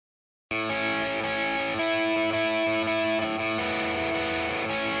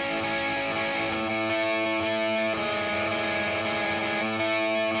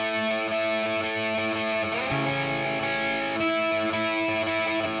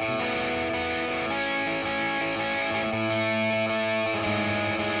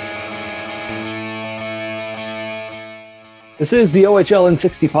This is the OHL in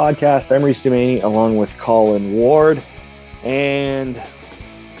 60 podcast. I'm Reese Domaney along with Colin Ward, and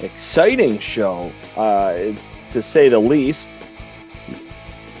exciting show, to say the least.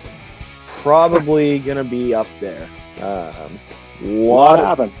 Probably going to be up there. What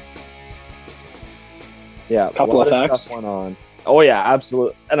happened? Yeah, a couple of effects stuff went on. Oh yeah,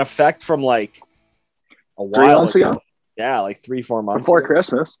 absolutely. An effect from like a while 3 months ago. Yeah, like 3-4 months before ago.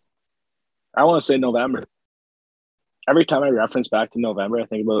 Christmas. I want to say November. Every time I reference back to November, I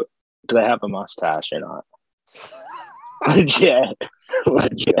think about, do they have a mustache or not? Legit.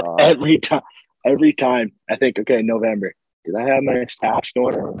 Every time I think, okay, November. Did I have my mustache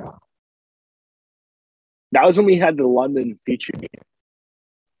going or not? That was when we had the London feature game.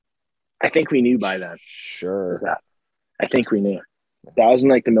 I think we knew by then. Sure. I think we knew. That was in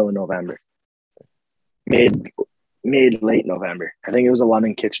like the middle of November. Mid late November. I think it was a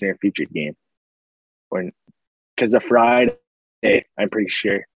London Kitchener featured game. Because the Friday, I'm pretty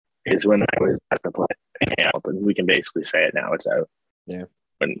sure, is when I was at the play in Hamilton. We can basically say it now. It's out. Yeah.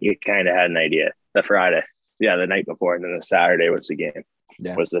 But you kind of had an idea. The Friday. Yeah, the night before. And then the Saturday was the game.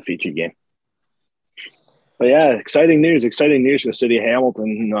 Yeah. Was the featured game. But yeah, exciting news for the city of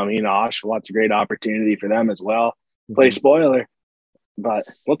Hamilton. I mean, Oshawa, it's a great opportunity for them as well. Play spoiler, but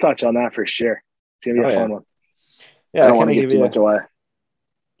we'll touch on that for sure. It's going to be a fun one. Yeah, I don't want to give too much away.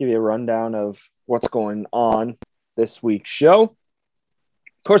 Give you a rundown of what's going on this week's show.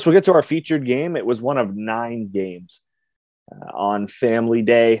 Of course, we'll get to our featured game. It was one of 9 games on Family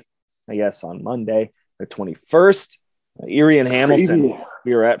Day, I guess on Monday, the 21st. Erie and Hamilton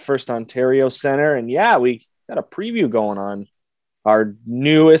here at First Ontario Center. And yeah, we got a preview going on our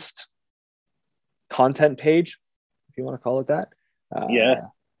newest content page, if you want to call it that.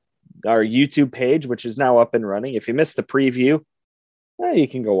 Our YouTube page, which is now up and running. If you missed the preview, you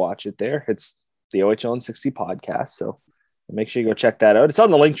can go watch it there. It's the OHL in 60 podcast. So make sure you go check that out. It's on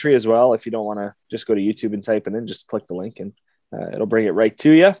the link tree as well. If you don't want to just go to YouTube and type it in, just click the link and it'll bring it right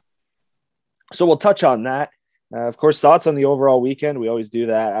to you. So we'll touch on that. Of course, thoughts on the overall weekend. We always do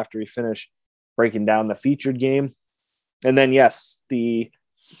that after we finish breaking down the featured game. And then, yes, the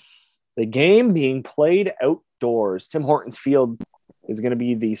game being played outdoors. Tim Hortons Field is going to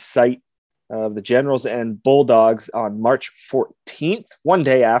be the site of the Generals and Bulldogs on March 14th, one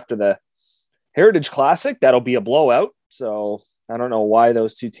day after the Heritage Classic. That'll be a blowout. So I don't know why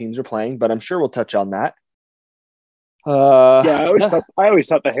those two teams are playing, but I'm sure we'll touch on that. I always thought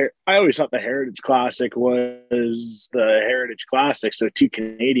the Heritage Classic was the Heritage Classic. So 2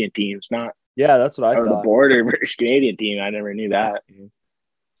 Canadian teams, not that's what I thought. The border versus Canadian team. I never knew that.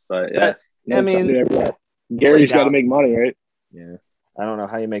 But yeah, I mean, Gary's got to make money, right? Yeah, I don't know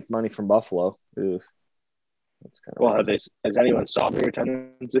how you make money from Buffalo. Oof. That's kind of well. Has anyone solved their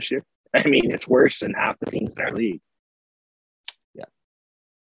attendance this year? I mean, it's worse than half the teams in our league. Yeah,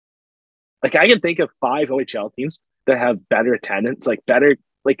 like I can think of 5 OHL teams that have better attendance, better,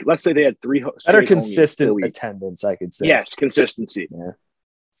 let's say they had 3 better consistent attendance, I could say. Yes, consistency. Yeah.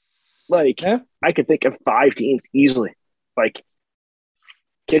 I could think of 5 teams easily. Like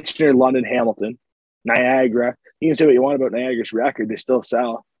Kitchener, London, Hamilton, Niagara. You can say what you want about Niagara's record, they still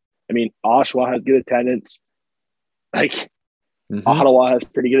sell. I mean, Oshawa has good attendance. Ottawa has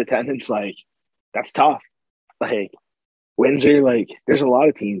pretty good attendance. That's tough. Windsor, there's a lot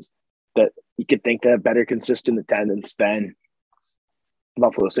of teams that you could think that have better consistent attendance than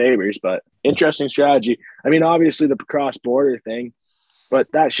Buffalo Sabres, but interesting strategy. I mean, obviously the cross-border thing, but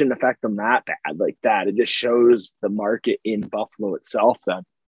that shouldn't affect them that bad like that. It just shows the market in Buffalo itself then,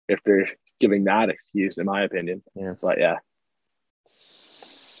 if they're giving that excuse, in my opinion. Yeah. But yeah.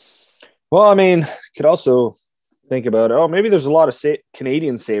 Well, I mean, could also think about, maybe there's a lot of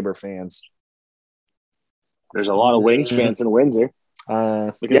Canadian Sabre fans. There's a lot of Wings fans in Windsor.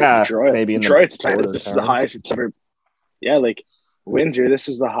 Detroit. Maybe in Detroit's attendance. This is the highest it's ever. Yeah, Windsor. This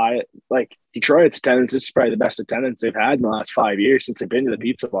is the highest. Detroit's attendance. This is probably the best attendance they've had in the last 5 years since they've been to the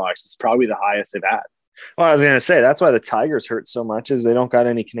Pizza Box. It's probably the highest they've had. Well, I was going to say that's why the Tigers hurt so much is they don't got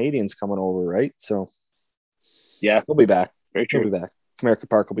any Canadians coming over, right? So yeah, they'll be back. Very true. They'll be back. Comerica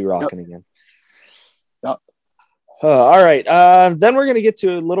Park will be rocking again. Yep. All right. Then we're going to get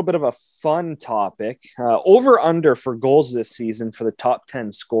to a little bit of a fun topic. Over under for goals this season for the top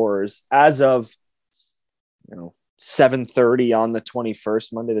 10 scorers as of 7:30 on the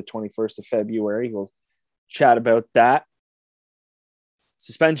 21st, Monday the 21st of February. We'll chat about that.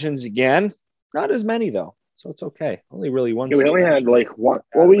 Suspensions again. Not as many though, so it's okay. Only really one. Yeah, we only had one.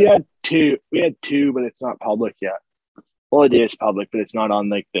 Well, we had 2. We had 2, but it's not public yet. Well, it is public, but it's not on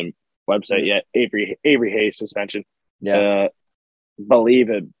the website yet. Avery Hayes suspension. Yeah. Believe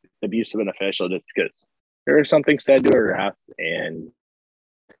it, abuse of an official just because there was something said to a ref, and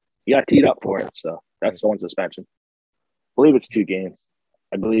he got teed up for it. So that's the one suspension. I believe it's 2 games.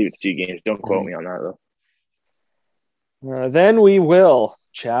 Don't quote me on that, though. Then we will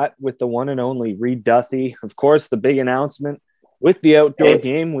chat with the one and only Reed Duthie. Of course, the big announcement with the outdoor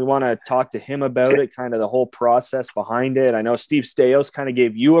game. We want to talk to him about it, kind of the whole process behind it. I know Steve Staios kind of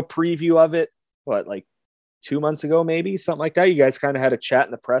gave you a preview of it, like 2 months ago, maybe something like that. You guys kind of had a chat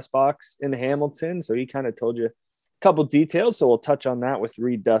in the press box in Hamilton. So he kind of told you a couple details. So we'll touch on that with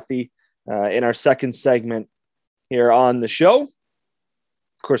Reed Duthie in our second segment here on the show.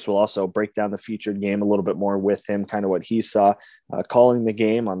 Of course, we'll also break down the featured game a little bit more with him, kind of what he saw calling the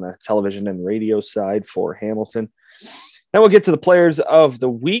game on the television and radio side for Hamilton. Then we'll get to the players of the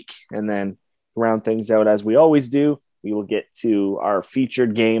week and then round things out as we always do. We will get to our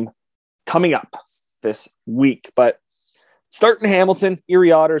featured game coming up this week. But starting Hamilton,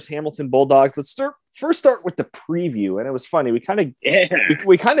 Erie Otters, Hamilton Bulldogs. Let's start with the preview. And it was funny. We kind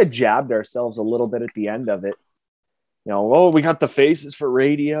of jabbed ourselves a little bit at the end of it. We got the faces for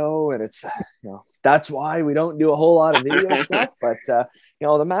radio, and it's, that's why we don't do a whole lot of video stuff. But,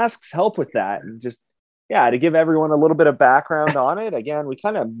 the masks help with that. And just, to give everyone a little bit of background on it. Again, we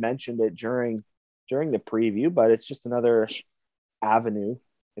kind of mentioned it during the preview, but it's just another avenue,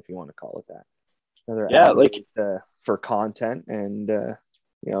 if you want to call it that. Another avenue for content and,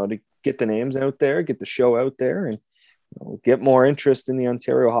 to get the names out there, get the show out there, and get more interest in the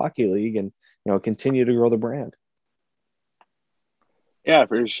Ontario Hockey League and, continue to grow the brand. Yeah,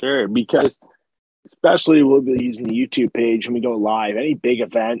 for sure. Because especially we'll be using the YouTube page when we go live. Any big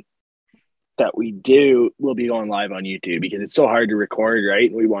event that we do, we'll be going live on YouTube because it's so hard to record,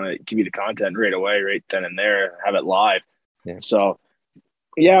 right? We want to give you the content right away, right then and there, have it live. Yeah. So,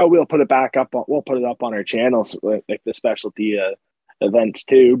 we'll put it back up. We'll put it up on our channels, like the specialty events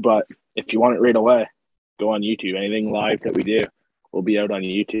too. But if you want it right away, go on YouTube. Anything live that we do will be out on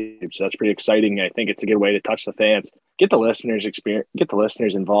YouTube. So that's pretty exciting. I think it's a good way to touch the fans, get the listeners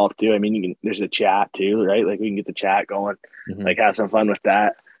involved too. I mean, there's a chat too, right? Like we can get the chat going, have some fun with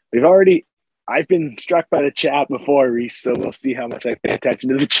that. I've been struck by the chat before, Reese, so we'll see how much I pay attention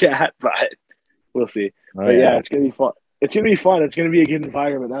to the chat, but we'll see. It's going to be fun. It's going to be fun. It's going to be a good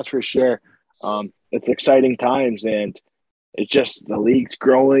environment. That's for sure. It's exciting times, and it's just the league's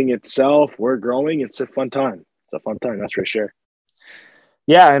growing itself. We're growing. It's a fun time. That's for sure.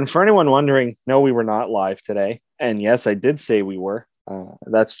 Yeah, and for anyone wondering, no, we were not live today. And yes, I did say we were.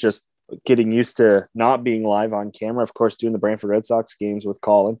 That's just getting used to not being live on camera. Of course, doing the Brantford Red Sox games with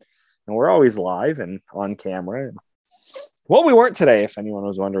Colin. And we're always live and on camera. Well, we weren't today, if anyone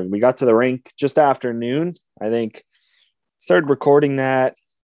was wondering. We got to the rink just after noon. I think started recording that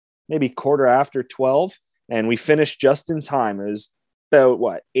maybe 12:15, and we finished just in time. It was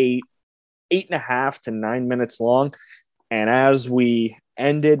about, 8.5 to 9 minutes long. And as we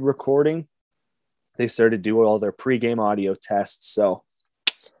ended recording, they started doing all their pregame audio tests. So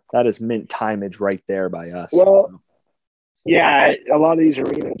that is mint timeage right there by us. Well, yeah, a lot of these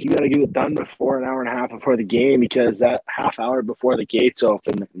arenas, you got to get it done before an hour and a half before the game because that half hour before the gates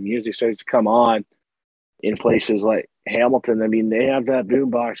open, the music starts to come on in places like Hamilton. I mean, they have that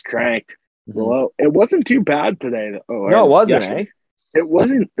boombox cranked. Well, it wasn't too bad today. No, it wasn't, It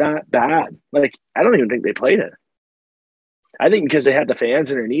wasn't that bad. Like, I don't even think they played it. I think because they had the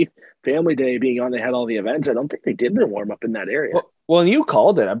fans underneath, Family Day being on, they had all the events. I don't think they did the warm-up in that area. Well, and you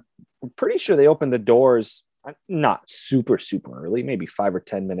called it. I'm pretty sure they opened the doors not super, super early, maybe 5 or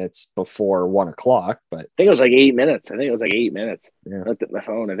 10 minutes before 1 o'clock. But I think it was like 8 minutes. Yeah. I looked at my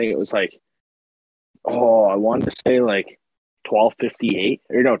phone. I think it was like, I wanted to say like 12:58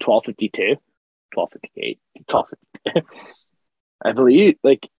 or no, 12:52. 12:58. I believe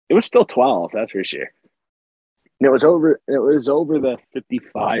like it was still 12, that's for sure. And it was over the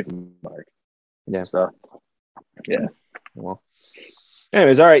 55 mark. Yeah. So yeah. Well,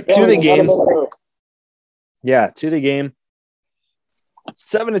 anyways, all right, to the game. Yeah, to the game.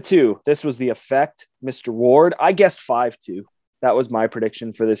 7-2. This was the effect, Mr. Ward. I guessed 5-2. That was my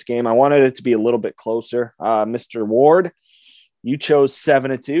prediction for this game. I wanted it to be a little bit closer. Mr. Ward, you chose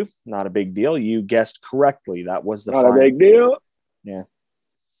 7-2. Not a big deal. You guessed correctly. That was the final. Not a big deal. Yeah.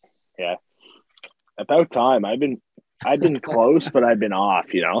 Yeah. About time. I've been close, but I've been off,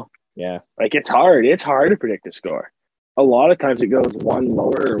 Yeah. Like it's hard. It's hard to predict a score. A lot of times it goes one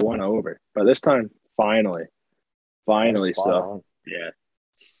lower or one over. But this time, finally. So, yeah.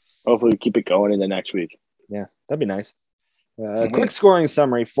 Hopefully we keep it going in the next week. Yeah, that'd be nice. Quick scoring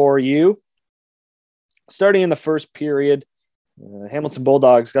summary for you. Starting in the first period, Hamilton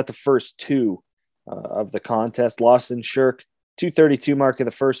Bulldogs got the first 2 of the contest. Lawson Shirk, 2:32 mark of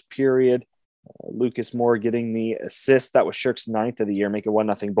the first period. Lucas Moore getting the assist. That was Shirk's 9th of the year, making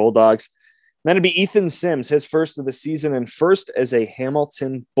 1-0 Bulldogs. Then it'd be Ethan Sims, his first of the season and first as a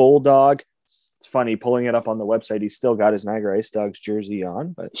Hamilton Bulldog. It's funny, pulling it up on the website, he's still got his Niagara Ice Dogs jersey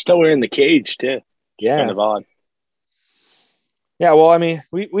on, but Still wearing the cage too. yeah, Kind of odd. Yeah, well, I mean,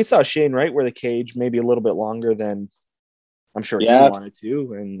 we saw Shane Wright wear the cage maybe a little bit longer than I'm sure he wanted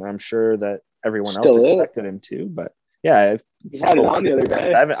to, and I'm sure that everyone else expected him to. But yeah, he had it on the other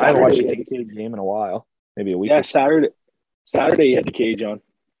day. I haven't watched the game in a while, maybe a week. Yeah, Saturday he had the cage on,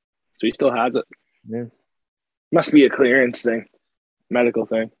 so he still has it. Yeah, must be a clearance thing, medical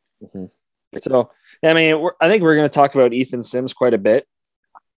thing. Mm-hmm. So, I mean, I think we're going to talk about Ethan Sims quite a bit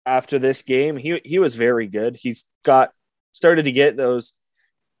after this game. He was very good. He's started to get those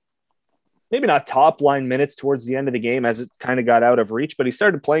maybe not top line minutes towards the end of the game as it kind of got out of reach, but he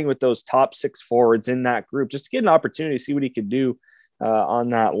started playing with those top 6 forwards in that group just to get an opportunity to see what he could do on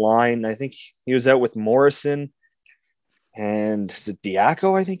that line. I think he was out with Morrison and is it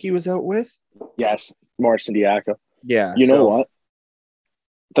Diaco I think he was out with? Yes, Morrison Diaco. Yeah. You know what?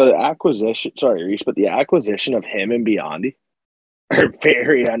 The acquisition of him and Biondi are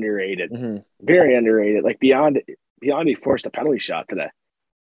very underrated. Mm-hmm. Very underrated. Like Biondi forced a penalty shot today.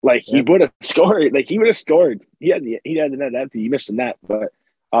 Like he would have scored. Like he would have scored. He had the net empty. He missed the net, but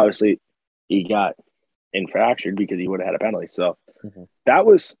obviously he got infractured because he would have had a penalty. So that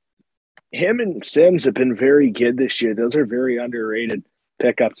was him and Sims have been very good this year. Those are very underrated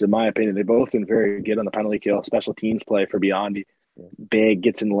pickups in my opinion. They've both been very good on the penalty kill. Special teams play for Biondi. Big,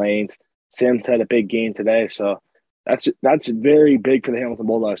 gets in lanes. Sims had a big game today, so that's very big for the Hamilton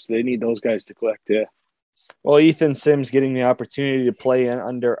Bulldogs. They need those guys to click too. Well, Ethan Sims getting the opportunity to play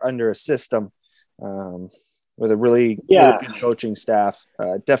under a system with a really good coaching staff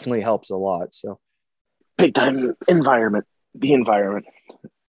definitely helps a lot. So big time environment. The environment.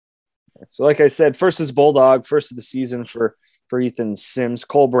 So, like I said, first is Bulldog, first of the season for Ethan Sims.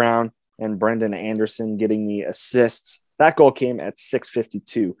 Cole Brown and Brendan Anderson getting the assists. That goal came at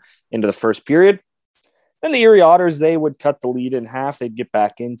 6:52 into the first period. Then the Erie Otters, they would cut the lead in half. They'd get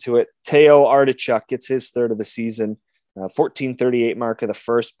back into it. Teo Artichuk gets his third of the season. 14:38 mark of the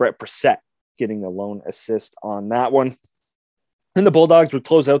first. Brett Brissett getting the lone assist on that one. And the Bulldogs would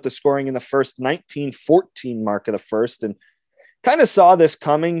close out the scoring in the first, 19:14 mark of the first. And kind of saw this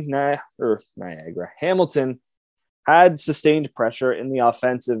coming. Niagara. Hamilton had sustained pressure in the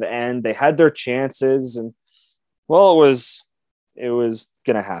offensive end. They had their chances. And, well, it was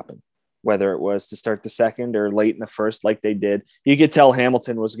going to happen. Whether it was to start the second or late in the first like they did. You could tell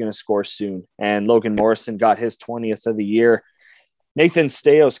Hamilton was going to score soon. And Logan Morrison got his 20th of the year. Nathan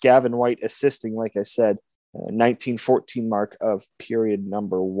Staios, Gavin White assisting, like I said, 19:14 mark of period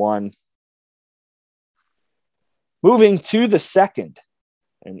number 1. Moving to the second,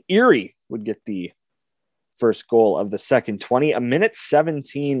 and Erie would get the first goal of the second 20.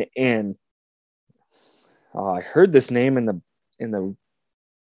 1:17 in. I heard this name in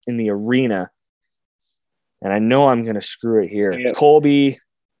the arena, and I know I'm going to screw it here. Yep. Colby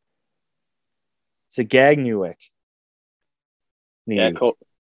Sagagnuik. Yeah,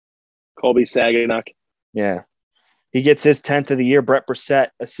 Colby Saganuk. Yeah. He gets his 10th of the year. Brett Brissett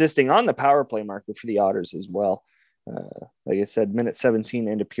assisting on the power play marker for the Otters as well. Like I said, 1:17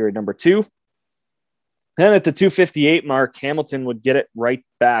 into period number 2. Then at the 2:58 mark, Hamilton would get it right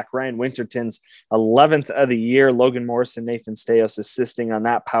back. Ryan Winterton's 11th of the year. Logan Morrison, Nathan Staios assisting on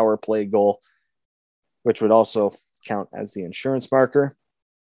that power play goal, which would also count as the insurance marker.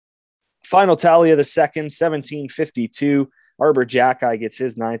 Final tally of the second, 17:52. Arbor Jacki gets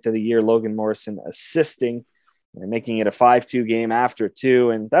his 9th of the year. Logan Morrison assisting and making it a 5-2 game after 2.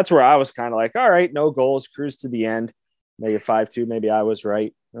 And that's where I was kind of like, all right, no goals, cruise to the end. Maybe 5-2. Maybe I was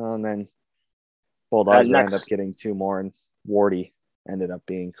right. And then Bulldogs would end up getting 2 more, and Wardy ended up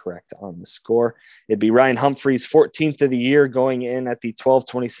being correct on the score. It'd be Ryan Humphreys' 14th of the year going in at the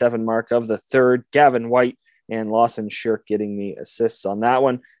 12:27 mark of the third. Gavin White and Lawson Shirk getting the assists on that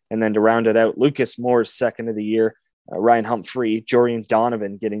one. And then to round it out, Lucas Moore's 2nd of the year. Ryan Humphrey, Jorian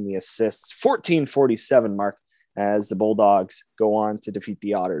Donovan getting the assists. 14:47 mark as the Bulldogs go on to defeat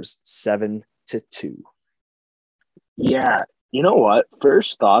the Otters 7-2. Yeah. You know what?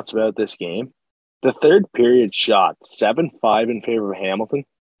 First thoughts about this game. The third period shot, 7-5 in favor of Hamilton,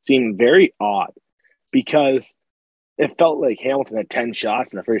 seemed very odd because it felt like Hamilton had 10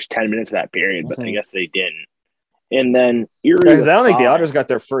 shots in the first 10 minutes of that period, but I guess they didn't. And then Erie, because I don't think the Otters got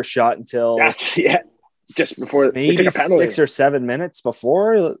their first shot until just before maybe they took a penalty. 6 or 7 minutes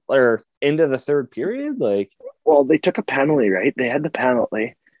before or into the third period. Well, they took a penalty, right? They had the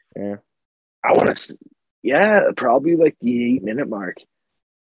penalty. Yeah, I want to. Yeah, probably like the 8-minute mark.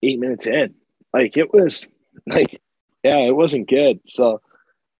 8 minutes in. Like it was like, yeah, it wasn't good. So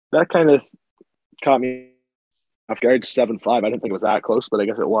that kind of caught me off guard. 7-5. I didn't think it was that close, but I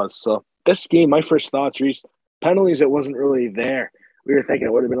guess it was. So this game, my first thoughts, Reese, penalties, it wasn't really there. We were thinking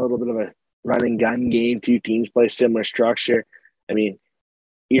it would have been a little bit of a run and gun game. Two teams play similar structure. I mean,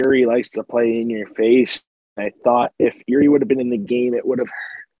 Erie likes to play in your face. I thought if Erie would have been in the game, it would have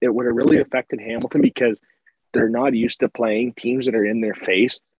really affected Hamilton because they're not used to playing teams that are in their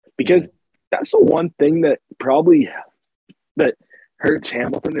face. Because that's the one thing that probably that hurts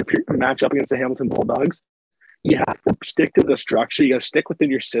Hamilton. If you're going to match up against the Hamilton Bulldogs, you have to stick to the structure. You got to stick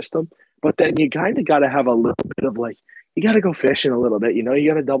within your system, but then you kind of got to have a little bit of like, you got to go fishing a little bit. You know, you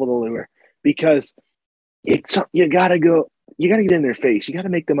got to double the lure because you got to get in their face. You got to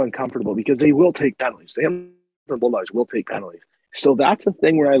make them uncomfortable because they will take penalties. The Hamilton Bulldogs will take penalties. So that's the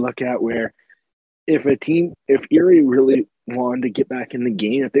thing where I look at where if Erie really wanted to get back in the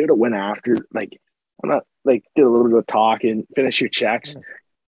game, if they would have went after, like, I'm not like did a little bit of talk and finish your checks.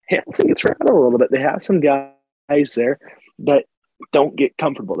 Hamilton gets rattled a little bit. They have some guys there that don't get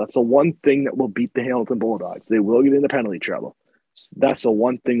comfortable. That's the one thing that will beat the Hamilton Bulldogs. They will get into penalty trouble. So that's the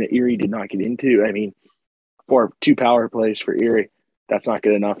one thing that Erie did not get into. I mean, for 2 power plays for Erie, that's not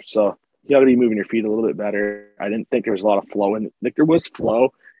good enough. So you got to be moving your feet a little bit better. I didn't think there was a lot of flow in. Like there was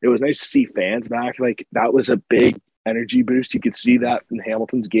flow. It was nice to see fans back. Like that was a big energy boost. You could see that in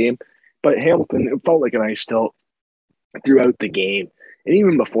Hamilton's game. But Hamilton, it felt like an ice tilt throughout the game. And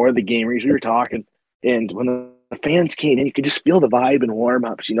even before the game, we were talking, and when the fans came in, you could just feel the vibe and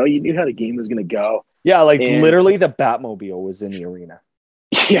warm-ups. You know, you knew how the game was going to go. Yeah, like literally the Batmobile was in the arena.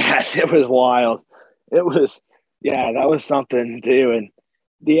 Yeah, it was wild. It was, yeah, that was something too. And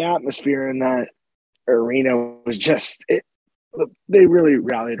the atmosphere in that arena was just, they really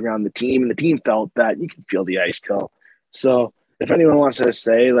rallied around the team, and the team felt that. You can feel the ice tilt. So if anyone wants to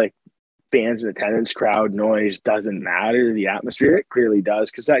say, like, fans in attendance, crowd noise doesn't matter, the atmosphere, it clearly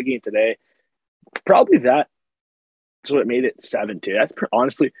does, because that game today, probably that's what made it 7-2. That's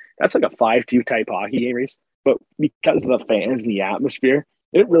honestly, that's like a 5-2 type hockey game, Reese. But because of the fans and the atmosphere,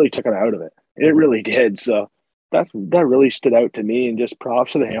 it really took it out of it. It really did. So that really stood out to me, and just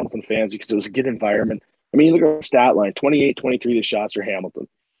props to the Hamilton fans because it was a good environment. I mean, you look at the stat line, 28-23 the shots for Hamilton.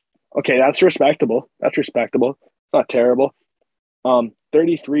 Okay, that's respectable. That's respectable. It's not terrible.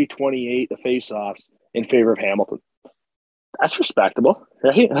 33-28 the face-offs in favor of Hamilton. That's respectable,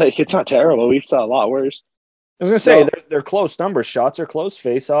 right? Like, it's not terrible. We've saw a lot worse. I was going to say, they're close numbers. Shots are close.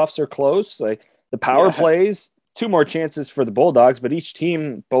 Face-offs are close. Like the power plays, 2 more chances for the Bulldogs, but each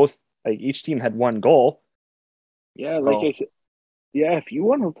team had 1 goal. Yeah, if you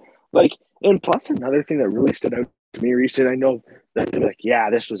want to, like, and plus another thing that really stood out to me recently, I know that they're like, yeah,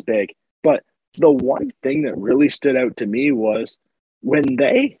 this was big, but the one thing that really stood out to me was when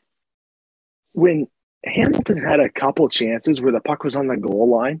Hamilton had a couple chances where the puck was on the goal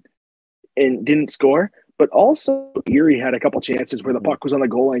line and didn't score, but also Erie had a couple chances where the puck was on the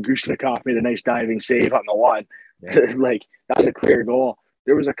goal line. Grushnikov made a nice diving save on the one. Yeah. Like, that was a clear goal.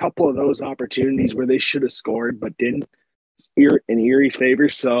 There was a couple of those opportunities where they should have scored but didn't, in Erie's favor.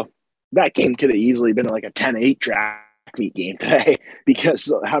 So that game could have easily been like a 10-8 track meet game today because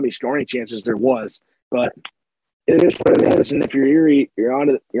of how many scoring chances there was. But it is what it is. And if you're Erie, you're on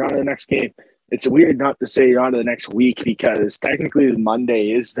to the next game. It's weird not to say you're on to the next week because technically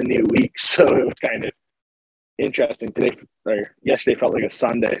Monday is the new week. So it was kind of interesting. Yesterday felt like a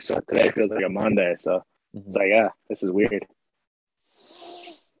Sunday, so today feels like a Monday. So it's like, yeah, this is weird.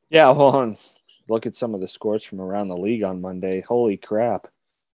 Yeah, well, look at some of the scores from around the league on Monday. Holy crap.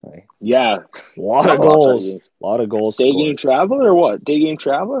 Yeah. A lot of goals. A lot of goals. Day game travel or what?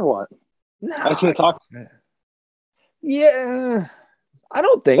 No, I was going to talk. Yeah. I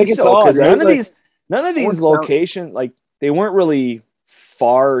don't think so, because none of these locations, like, they weren't really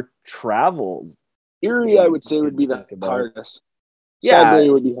far traveled. Erie, I would say, would be the hardest. Yeah. Sudbury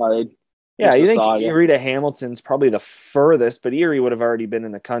would be hard. Yeah, you think Erie to Hamilton's probably the furthest, but Erie would have already been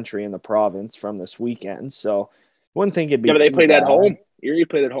in the country, in the province from this weekend, so wouldn't think it'd be. Yeah, but they played at home. Erie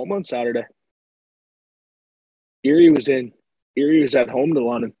played at home on Saturday. Erie was at home to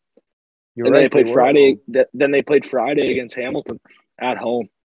London. Then they played Friday. Then they played Friday against Hamilton at home.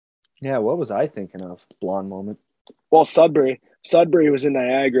 Yeah, what was I thinking of? Blonde moment. Well, Sudbury was in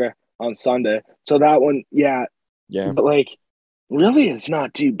Niagara on Sunday, so that one, yeah. But like, really, it's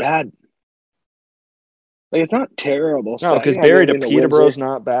not too bad. Like, it's not terrible. No, because Barrie to Peterborough's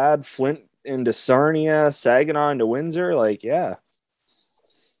not bad. Flint into Sarnia, Saginaw into Windsor, like, yeah.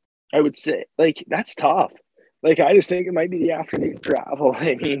 I would say, like, that's tough. Like, I just think it might be the afternoon travel.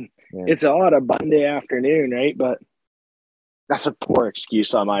 I mean, It's odd a Monday afternoon, right? But that's a poor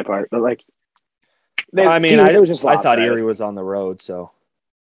excuse on my part. But, like, I mean, it was just I thought lopsided. Erie was on the road, so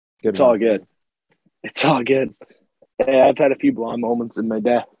good. It's all good. It's all good. Yeah, I've had a few blonde moments in my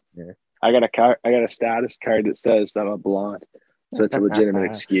day. Yeah. I got a status card that says that I'm a blonde, so it's a legitimate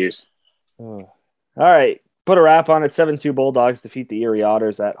excuse. All right, put a wrap on it. 7-2 Bulldogs defeat the Erie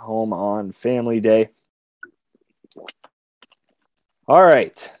Otters at home on Family Day. All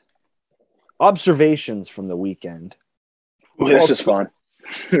right, observations from the weekend. Ooh, this is fun.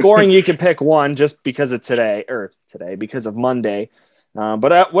 Scoring, you can pick one just because of because of Monday.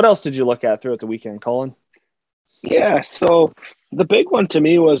 But what else did you look at throughout the weekend, Colin? Yeah, so the big one to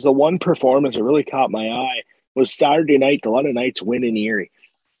me was the one performance that really caught my eye was Saturday night, the London Knights win in Erie,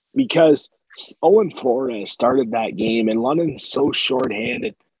 because Owen Flores started that game, and London's so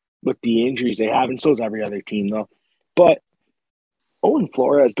shorthanded with the injuries they have, and so is every other team, though. But Owen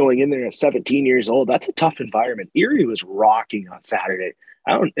Flores going in there at 17 years old, that's a tough environment. Erie was rocking on Saturday.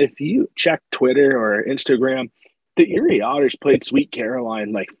 If you check Twitter or Instagram, the Erie Otters played Sweet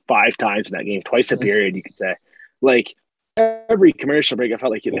Caroline like 5 times in that game, twice a period, you could say. Like every commercial break, I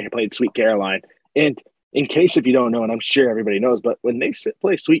felt like they played Sweet Caroline. And in case if you don't know, and I'm sure everybody knows, but when they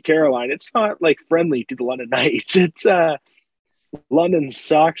play Sweet Caroline, it's not like friendly to the London Knights. It's London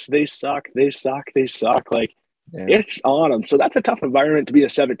sucks. They suck. They suck. They suck. Like it's on them. So that's a tough environment to be a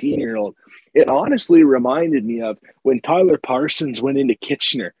 17-year-old. It honestly reminded me of when Tyler Parsons went into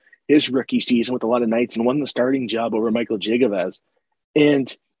Kitchener his rookie season with the London Knights and won the starting job over Michael Jigavez.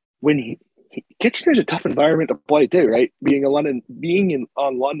 And when Kitchener's a tough environment to play too, right?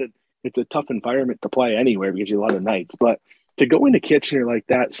 On London, it's a tough environment to play anywhere because you're London Knights. But to go into Kitchener like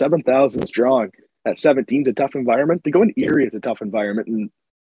that, 7,000 strong at 17 is a tough environment. To go into Erie is a tough environment. And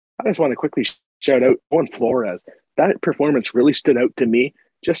I just want to quickly shout out Owen Flores. That performance really stood out to me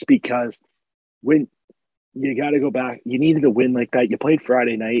just because when you got to go back, you needed a win like that. You played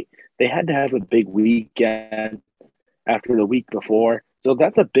Friday night. They had to have a big weekend after the week before. So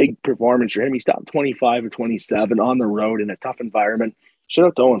that's a big performance for him. He stopped 25 or 27 on the road in a tough environment. Shout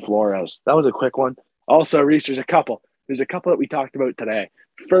out to Owen Flores. That was a quick one. Also, Reese, there's a couple that we talked about today.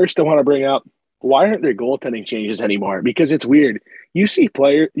 First, I want to bring up, why aren't there goaltending changes anymore? Because it's weird. You see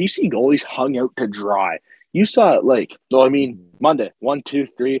goalies hung out to dry. You saw it Monday, 1, 2,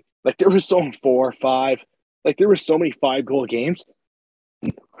 3. Like there was some 4, 5. Like there were so many 5-goal games.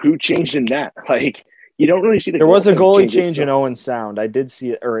 Who changed in that? Like you don't really see the. There was a goalie change in Owen Sound. I did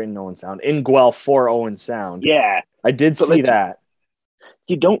see it, or in Owen Sound, in Guelph for Owen Sound. Yeah, I did see that.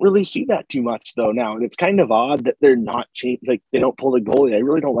 You don't really see that too much though now, and it's kind of odd that they're not changed. Like they don't pull the goalie. I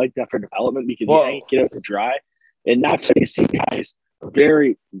really don't like that for development because you can't get out to dry, and that's how you see guys.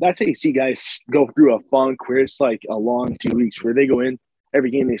 That's how you see guys go through a funk where it's like a long 2 weeks where they go in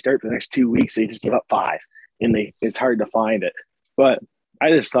every game they start for the next 2 weeks they just give up 5, and it's hard to find it. But I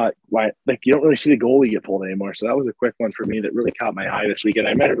just thought, you don't really see the goalie get pulled anymore. So that was a quick one for me that really caught my eye this weekend.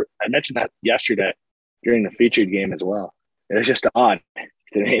 I mentioned that yesterday during the featured game as well. It was just odd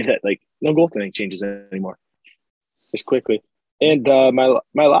to me that no goaltending changes anymore. Just quickly. And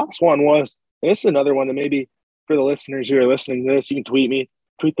my last one was, and this is another one that maybe for the listeners who are listening to this, you can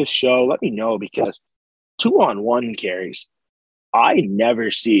tweet this show. Let me know because 2-on-1 carries, I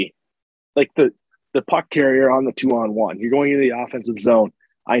never see the puck carrier on the 2-on-1. You're going into the offensive zone.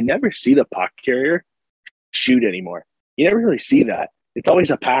 I never see the puck carrier shoot anymore. You never really see that. It's always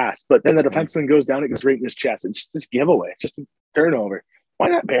a pass, but then the defenseman goes down, it goes right in his chest. It's just giveaway. It's just a turnover. Why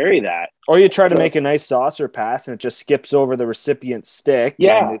not bury that? Or you try to make a nice saucer pass and it just skips over the recipient's stick.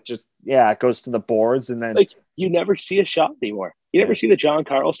 Yeah. And it goes to the boards and then you never see a shot anymore. You never see the John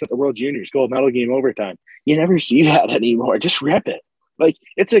Carlson at the World Juniors gold medal game overtime. You never see that anymore. Just rip it.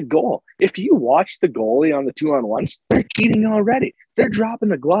 It's a goal. If you watch the goalie on the 2-on-1s, they're cheating already. They're dropping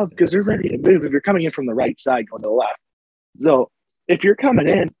the glove because they're ready to move if you're coming in from the right side going to the left. So if you're coming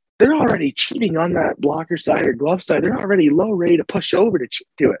in, they're already cheating on that blocker side or glove side. They're already low ready to push over to cheat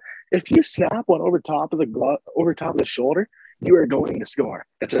to it. If you snap one over top of the glove, over top of the shoulder, you are going to score.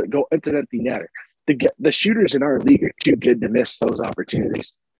 It's an empty netter. The shooters in our league are too good to miss those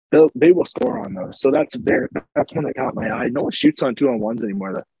opportunities. They will score on those. So that's one that caught my eye. No one shoots on 2-on-1s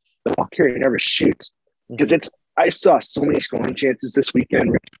anymore. The puck carrier never shoots because I saw so many scoring chances this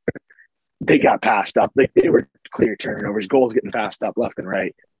weekend. They got passed up. They were clear turnovers, goals getting passed up left and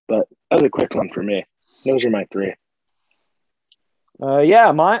right. But that was a quick one for me. Those are my 3.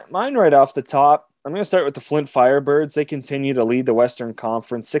 Mine right off the top. I'm going to start with the Flint Firebirds. They continue to lead the Western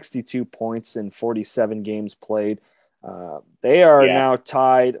Conference, 62 points in 47 games played. They are now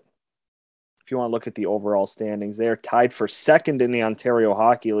tied. If you want to look at the overall standings, they are tied for second in the Ontario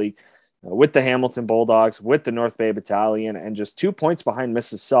Hockey League with the Hamilton Bulldogs, with the North Bay Battalion, and just 2 points behind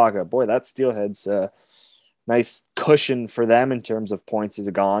Mississauga. Boy, that Steelheads nice cushion for them in terms of points is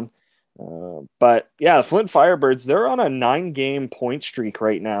gone. But yeah, the Flint Firebirds, they're on a 9-game point streak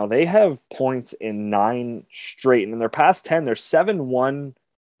right now. They have points in 9 straight, and in their past 10, they're 7-1,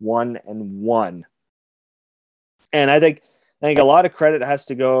 1-1. And I think a lot of credit has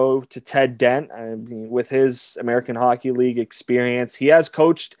to go to Ted Dent. I mean, with his American Hockey League experience. He has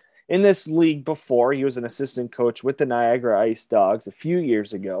coached in this league before. He was an assistant coach with the Niagara Ice Dogs a few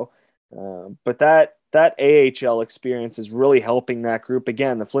years ago. But that AHL experience is really helping that group.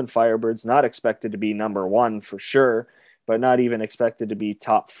 Again, the Flint Firebirds not expected to be number 1 for sure, but not even expected to be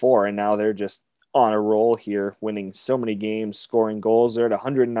top 4. And now they're just on a roll here, winning so many games, scoring goals. They're at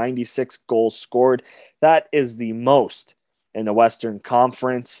 196 goals scored. That is the most in the Western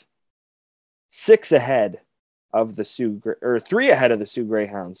Conference. 6 ahead of the or 3 ahead of the Sioux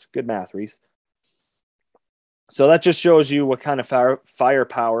Greyhounds. Good math, Reese. So that just shows you what kind of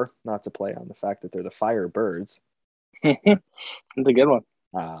firepower, not to play on the fact that they're the Firebirds. That's a good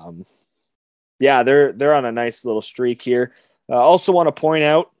one. Yeah, they're on a nice little streak here. Also want to point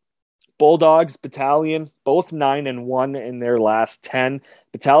out Bulldogs, Battalion, both 9-1 in their last 10.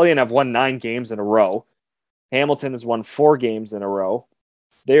 Battalion have won 9 games in a row. Hamilton has won 4 games in a row.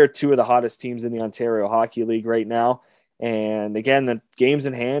 They are 2 of the hottest teams in the Ontario Hockey League right now. And again, the games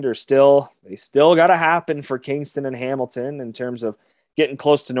in hand are still got to happen for Kingston and Hamilton in terms of getting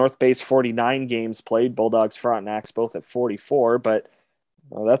close to North Bay's 49 games played. Bulldogs, Frontenacs both at 44, but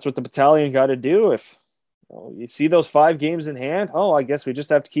that's what the Battalion got to do. If you see those 5 games in hand, I guess we just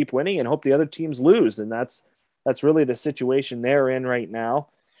have to keep winning and hope the other teams lose. And that's really the situation they're in right now.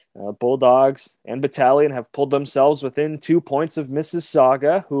 Bulldogs and Battalion have pulled themselves within 2 points of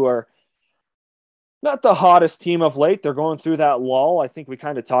Mississauga, who are not the hottest team of late. They're going through that lull. I think we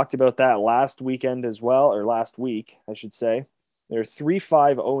kind of talked about that last weekend as well, or last week, I should say. They're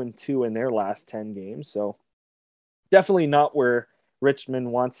 3-5-0-2 in their last 10 games. So definitely not where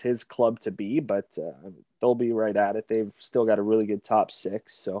Richmond wants his club to be, but they'll be right at it. They've still got a really good top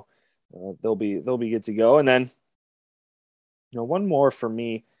 6, so they'll be good to go. And then one more for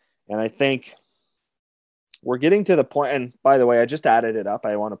me, and I think we're getting to the point. And by the way, I just added it up.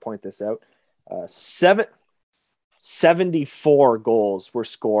 I want to point this out. 74 goals were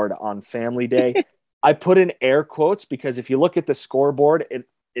scored on Family Day. I put in air quotes because if you look at the scoreboard,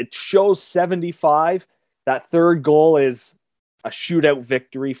 it shows 75. That third goal is a shootout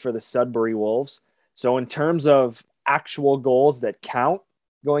victory for the Sudbury Wolves. So in terms of actual goals that count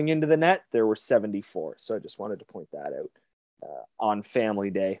going into the net, there were 74. So I just wanted to point that out on Family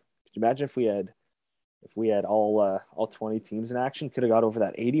Day. Could you imagine if we had all 20 teams in action? Could have got over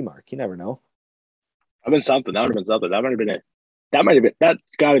that 80 mark. You never know. That would have been something.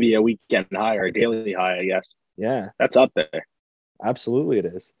 That's got to be a weekend high or a daily high, I guess. Yeah. That's up there. Absolutely it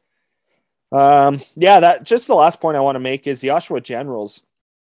is. That just the last point I want to make is the Oshawa Generals.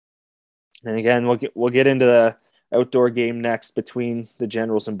 And again, we'll get into the outdoor game next between the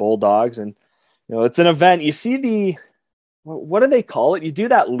Generals and Bulldogs. And, it's an event. You see what do they call it? You do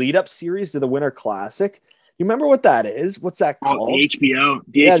that lead up series to the Winter Classic. You remember what that is? What's that called? The HBO.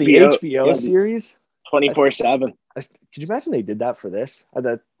 The HBO series. 24/7. Could you imagine they did that for this?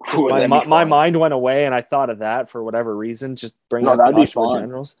 My mind went away, and I thought of that for whatever reason. Just bring up the Oshawa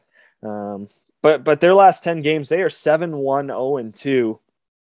Generals. But their last 10 games, they are 7-1-0-2.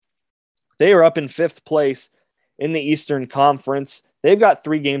 They are up in 5th place in the Eastern Conference. They've got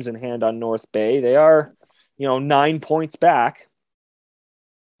 3 games in hand on North Bay. They are, 9 points back,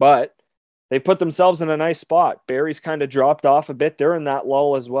 but they've put themselves in a nice spot. Barry's kind of dropped off a bit. They're in that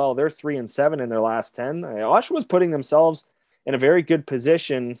lull as well. They're 3-7 in their last 10. Oshawa's putting themselves in a very good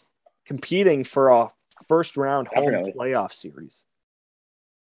position, competing for a first-round home playoff series.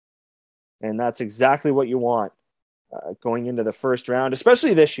 And that's exactly what you want going into the first round,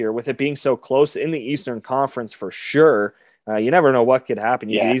 especially this year with it being so close in the Eastern Conference for sure. You never know what could happen.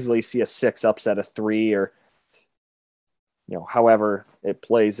 You could easily see a 6 upset a 3 or, however it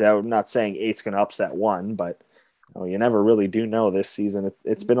plays out. I'm not saying 8's going to upset 1, but you never really do know this season.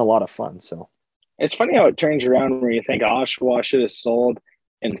 It's been a lot of fun. So it's funny how it turns around where you think Oshawa should have sold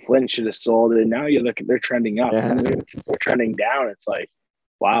and Flint should have sold, and now you look at they're trending up and they're trending down. It's like,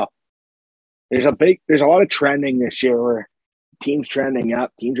 wow. There's a lot of trending this year where teams trending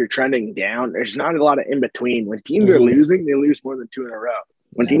up, teams are trending down. There's not a lot of in between. When teams are losing, they lose more than 2 in a row.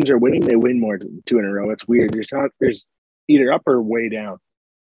 When teams are winning, they win more than 2 in a row. It's weird. There's either up or way down.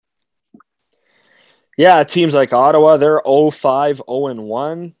 Yeah, teams like Ottawa, they're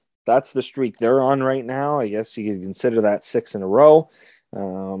 0-5-0-1. That's the streak they're on right now. I guess you could consider that 6 in a row.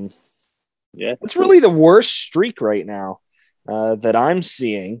 Yeah. It's really the worst streak right now that I'm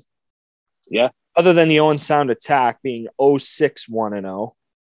seeing. Yeah. Other than the Owen Sound Attack being 0-6-1-0.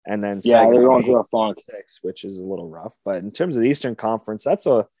 And then they're going through a funk, which is a little rough. But in terms of the Eastern Conference, that's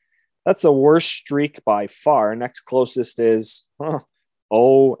the worst streak by far. Next closest is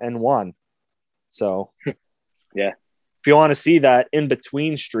 0-1. So, yeah. If you want to see that in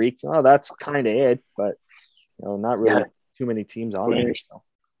between streak, that's kind of it. But not really too many teams on there. So.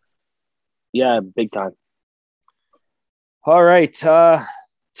 Yeah, big time. All right, to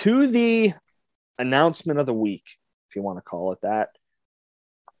the announcement of the week, if you want to call it that.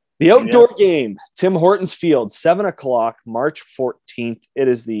 The outdoor game, Tim Hortons Field, 7:00, March 14th. It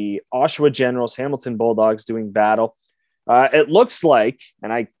is the Oshawa Generals, Hamilton Bulldogs doing battle. It looks like,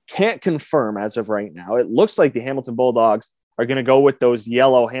 and I can't confirm as of right now, it looks like the Hamilton Bulldogs are going to go with those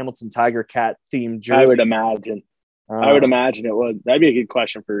yellow Hamilton Tiger Cat themed jerseys. I would imagine it would. That'd be a good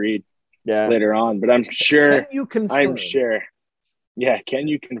question for Reed later on. But I'm sure. Can you confirm? I'm sure. Yeah, can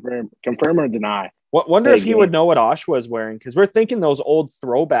you confirm or deny? Wonder if he would know what Oshawa is wearing, because we're thinking those old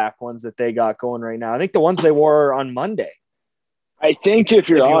throwback ones that they got going right now. I think the ones they wore on Monday. I think if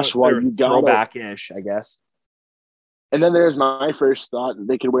you're Oshawa, you got throwback-ish, I guess. And then there's my first thought that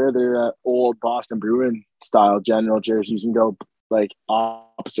they could wear their old Boston Bruin style general jerseys and go like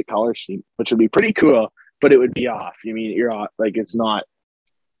opposite color scheme, which would be pretty cool, but it would be off. You mean you're off, like it's not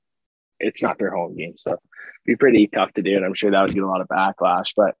their home game, so it'd be pretty tough to do, and I'm sure that would get a lot of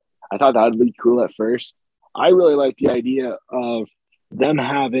backlash. But I thought that would be cool at first. I really like the idea of them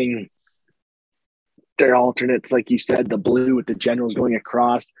having their alternates, like you said, the blue with the generals going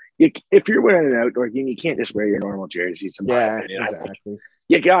across. If you're wearing an outdoor game, you can't just wear your normal jerseys. Exactly.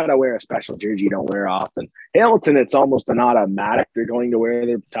 You gotta wear a special jersey you don't wear often. Hamilton, it's almost an automatic they're going to wear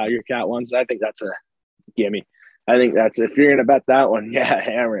their Tiger Cat ones. I think that's a gimme. I think that's, if you're gonna bet that one,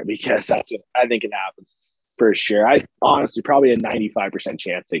 hammer it, because I think it happens for sure. I honestly probably a 95%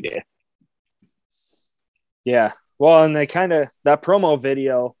 chance they did. Yeah. Well, and they that promo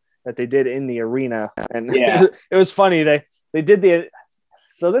video that they did in the arena, and it was funny. They did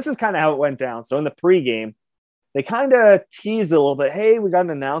so this is kind of how it went down. So in the pregame, they kind of teased a little bit. Hey, we got an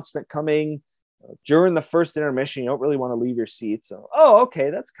announcement coming during the first intermission. You don't really want to leave your seat. So, okay,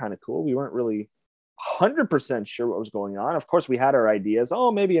 that's kind of cool. We weren't really 100% sure what was going on. Of course, we had our ideas.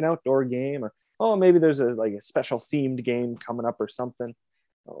 Maybe an outdoor game, or maybe there's a special themed game coming up or something.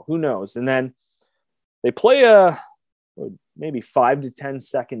 Who knows? And then they play a maybe 5 to 10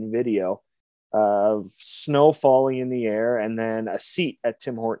 second video of snow falling in the air and then a seat at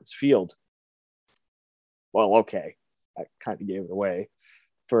Tim Hortons Field. Well, okay, I kind of gave it away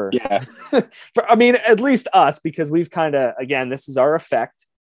for I mean, at least us, because we've kind of, again, this is our effect,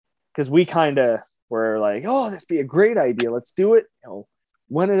 because we kind of were like, this be a great idea, let's do it.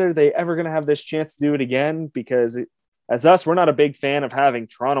 When are they ever going to have this chance to do it again? Because as us, we're not a big fan of having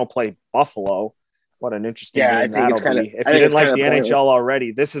Toronto play Buffalo. What an interesting game that'll be. If you didn't like the NHL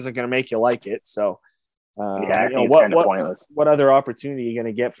already, this isn't going to make you like it. So, what other opportunity are you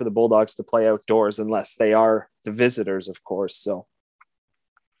going to get for the Bulldogs to play outdoors, unless they are the visitors, of course? So,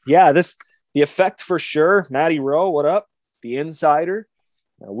 the effect for sure. Matty Rowe, what up? The Insider.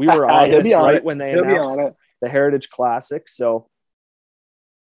 We were on this right when they announced the Heritage Classic. So,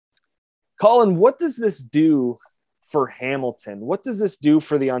 Colin, what does this do for Hamilton? What does this do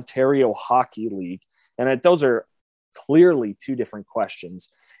for the Ontario Hockey League? And those are clearly two different questions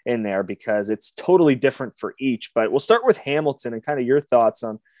in there, because it's totally different for each. But we'll start with Hamilton and kind of your thoughts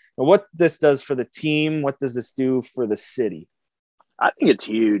on what this does for the team. What does this do for the city? I think it's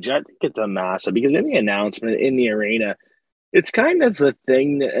huge. I think it's a massive, because in the announcement in the arena, it's kind of the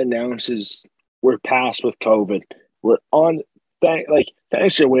thing that announces we're past with COVID. We're on,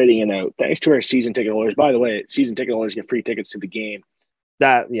 thanks for waiting it out. Thanks to our season ticket holders. By the way, season ticket holders get free tickets to the game.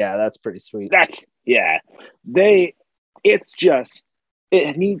 That's pretty sweet.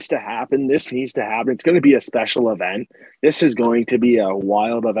 It needs to happen. This needs to happen. It's going to be a special event. This is going to be a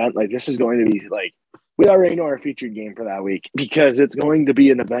wild event. This is going to be we already know our featured game for that week, because it's going to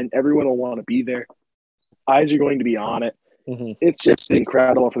be an event. Everyone will want to be there. Eyes are going to be on it. Mm-hmm. It's just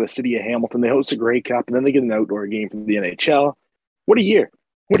incredible for the city of Hamilton. They host a Grey Cup, and then they get an outdoor game from the NHL. What a year.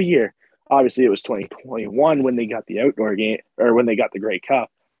 Obviously, it was 2021 when they got the outdoor game, or when they got the Grey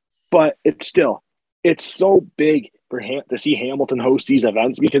Cup. But it's so big to see Hamilton host these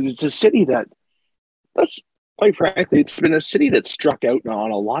events, because it's a city that's quite frankly, it's been a city that struck out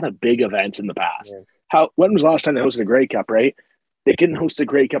on a lot of big events in the past. Yeah. When was the last time they hosted a Grey Cup, right? They couldn't host a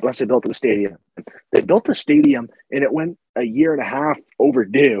Grey Cup unless they built the stadium. They built the stadium, and it went a year and a half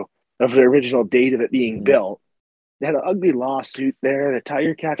overdue of the original date of it being built. They had an ugly lawsuit there. The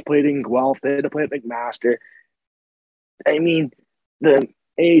Tiger Cats played in Guelph. They had to play at McMaster. I mean, the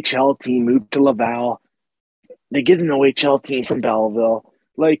AHL team moved to Laval. They get an OHL team from Belleville.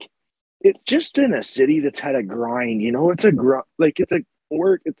 Like, it's just in a city that's had a grind. It's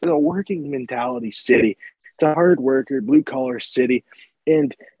it's a working mentality city. It's a hard worker, blue collar city,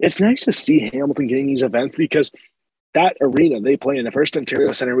 and it's nice to see Hamilton getting these events because that arena they play in, the First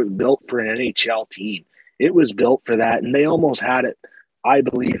Ontario Center, was built for an NHL team. It was built for that, and they almost had it. I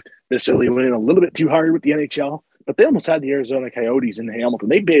believe Vasily went in a little bit too hard with the NHL, but they almost had the Arizona Coyotes in Hamilton.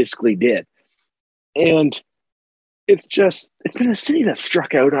 They basically did, and it's been a city that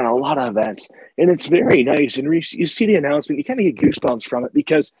struck out on a lot of events, and it's very nice. And you see the announcement, you kind of get goosebumps from it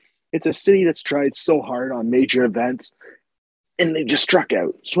because it's a city that's tried so hard on major events, and they just struck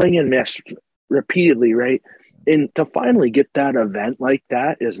out, swing and miss repeatedly, right? And to finally get that event like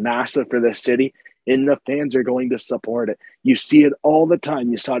that is massive for this city, and the fans are going to support it. You see it all the time.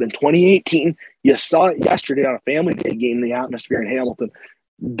 You saw it in 2018. You saw it yesterday on a Family Day game, the atmosphere in Hamilton.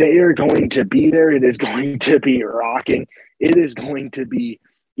 They are going to be there. It is going to be rocking. It is going to be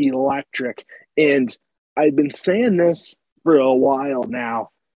electric. And I've been saying this for a while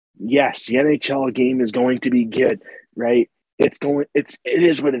now. Yes, the NHL game is going to be good, right? It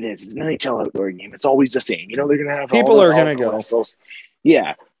is what it is. It's an NHL outdoor game. It's always the same. They're going to have People are going to go. Whistles.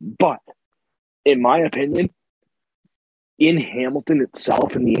 Yeah. But in my opinion, in Hamilton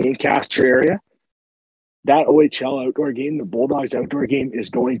itself, in the Ancaster area, that OHL outdoor game, the Bulldogs outdoor game,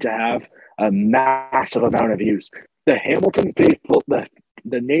 is going to have a massive amount of views. The Hamilton faithful, the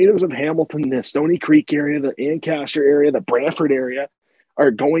natives of Hamilton, the Stony Creek area, the Ancaster area, the Brantford area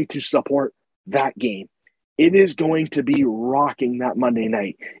are going to support that game. It is going to be rocking that Monday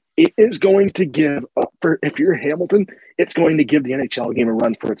night. It is going to give, if you're Hamilton, it's going to give the NHL game a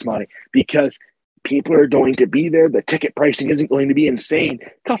run for its money because people are going to be there. The ticket pricing isn't going to be insane.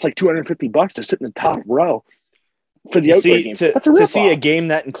 It costs like $250 to sit in the top row for the outdoor game. To see a game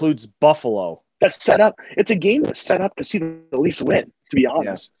that includes Buffalo. That's set up. It's a game that's set up to see the Leafs win, to be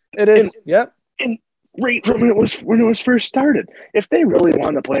honest. Yeah, it is. And right from when it was first started, if they really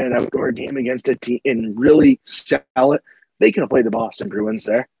want to play an outdoor game against a team and really sell it, they could have played the Boston Bruins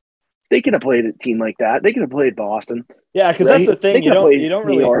there. They could have played a team like that. They could have played Boston. Yeah, because that's the thing. You don't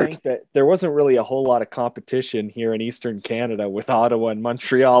really think that there wasn't really a whole lot of competition here in Eastern Canada with Ottawa and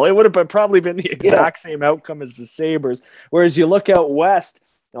Montreal. It would have probably been the exact same outcome as the Sabres. Whereas you look out west,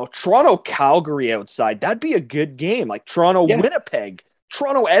 Toronto, Calgary outside, that'd be a good game. Like Toronto, Winnipeg,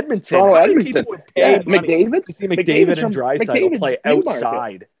 Toronto, Edmonton. How many people would pay money to see McDavid and Draisaitl play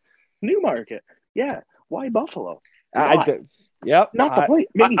outside? Newmarket. Yeah. Why Buffalo? Yep. Not the play.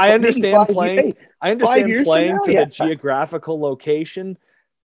 I understand playing. I understand playing to the geographical location,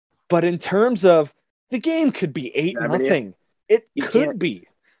 but in terms of the game, could be 8-0. It could be.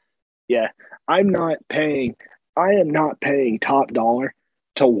 Yeah, I am not paying top dollar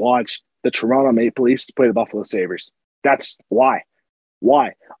to watch the Toronto Maple Leafs play the Buffalo Sabres. That's why.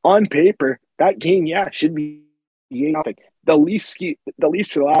 Why? On paper, that game, should be 8-0. The Leafs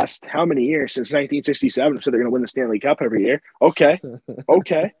for the last how many years, since 1967, so they're going to win the Stanley Cup every year. Okay,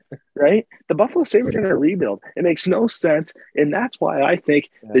 right? The Buffalo Sabres are going to rebuild. It makes no sense, and that's why I think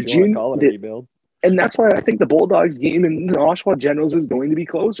rebuild. And that's why I think the Bulldogs game in the Oshawa Generals is going to be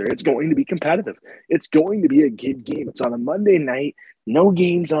closer. It's going to be competitive. It's going to be a good game. It's on a Monday night. No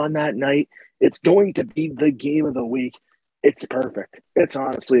games on that night. It's going to be the game of the week. It's perfect. It's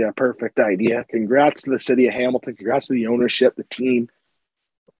honestly a perfect idea. Congrats to the city of Hamilton. Congrats to the ownership, the team.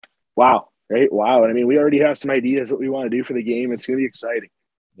 Wow. Right? Wow. I mean, we already have some ideas what we want to do for the game. It's going to be exciting.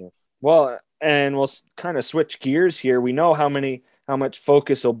 Yeah. Well, and we'll kind of switch gears here. We know how much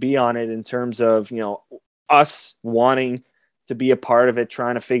focus will be on it in terms of, us wanting to be a part of it,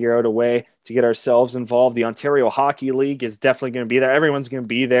 trying to figure out a way to get ourselves involved. The Ontario Hockey League is definitely going to be there. Everyone's going to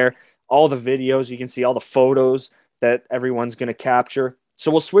be there. All the videos, you can see all the photos that everyone's going to capture.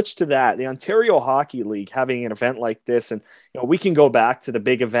 So we'll switch to that. The Ontario Hockey League having an event like this, and we can go back to the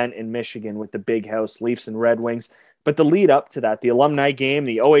big event in Michigan with the Big House, Leafs and Red Wings. But the lead up to that, the alumni game,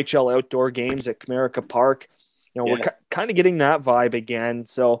 the OHL outdoor games at Comerica Park, we're kind of getting that vibe again.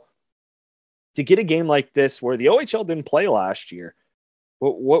 So to get a game like this where the OHL didn't play last year,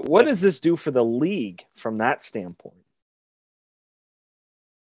 what does this do for the league from that standpoint?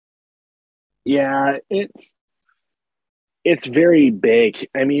 Yeah, it's very big.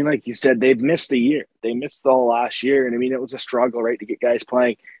 I mean, like you said, they've missed a year. They missed the whole last year. And I mean, it was a struggle, right, to get guys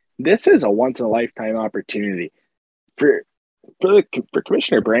playing. This is a once-in-a-lifetime opportunity. For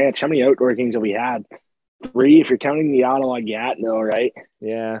Commissioner Branch, how many outdoor games have we had? 3, if you're counting the Ottawa Gatineau, right?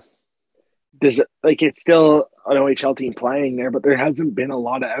 Yeah. there's like it's still an OHL team playing there, but there hasn't been a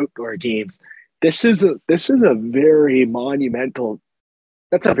lot of outdoor games. This is a very monumental.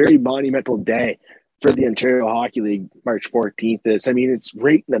 That's a very monumental day for the Ontario Hockey League. March 14th is. I mean, it's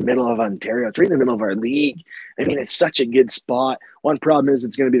right in the middle of Ontario. It's right in the middle of our league. I mean, it's such a good spot. One problem is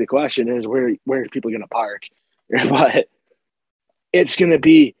it's going to be the question is where are people going to park? But it's going to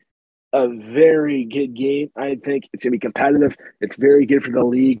be a very good game. I think it's going to be competitive. It's very good for the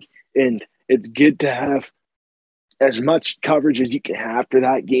league, and it's good to have as much coverage as you can have for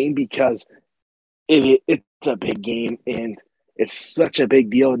that game because it's a big game and it's such a big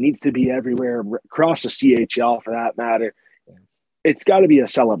deal. It needs to be everywhere across the CHL for that matter. It's got to be a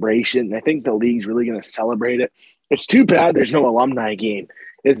celebration. I think the league's really going to celebrate it. It's too bad there's no alumni game.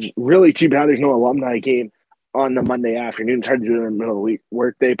 It's really too bad there's no alumni game on the Monday afternoon. It's hard to do it in the middle of the week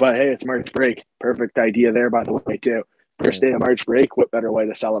workday, but hey, it's March break. Perfect idea there, by the way, too. First day of March break, what better way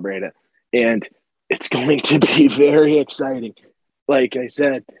to celebrate it? And it's going to be very exciting. Like I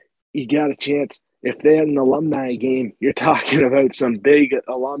said, you got a chance. If they had an alumni game, you're talking about some big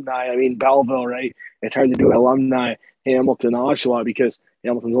alumni. I mean, Belleville, right? It's hard to do alumni Hamilton, Oshawa because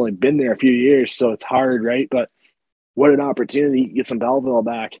Hamilton's only been there a few years, so it's hard, right? But what an opportunity to get some Belleville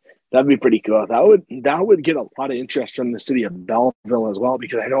back. That'd be pretty cool. That would get a lot of interest from the city of Belleville as well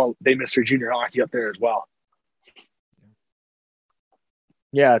because I know they miss their junior hockey up there as well.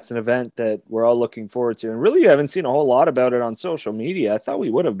 Yeah, it's an event that we're all looking forward to. And really, you haven't seen a whole lot about it on social media. I thought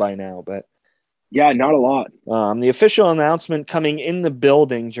we would have by now, but yeah, not a lot. The official announcement coming in the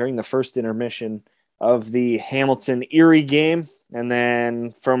building during the first intermission of the Hamilton-Erie game. And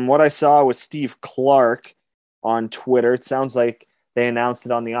then from what I saw with Steve Clark on Twitter, it sounds like they announced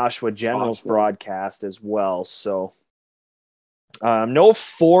it on the Oshawa Generals broadcast as well. So no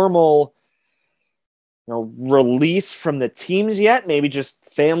formal release from the teams yet. Maybe just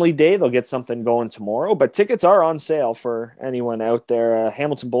family day. They'll get something going tomorrow. But tickets are on sale for anyone out there.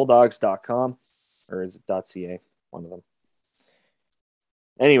 HamiltonBulldogs.com. Or is it .ca? One of them.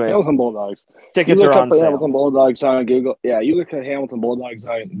 Anyways. Hamilton Bulldogs. Tickets are on sale. Hamilton Bulldogs on Google. Yeah, you look at Hamilton Bulldogs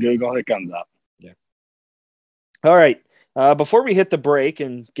on Google, it comes up. Yeah. All right. Before we hit the break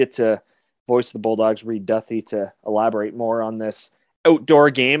and get to voice of the Bulldogs, Reed Duthie, to elaborate more on this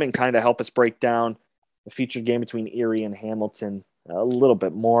outdoor game and kind of help us break down the featured game between Erie and Hamilton a little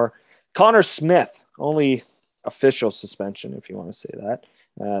bit more. Connor Smith, only official suspension, if you want to say that.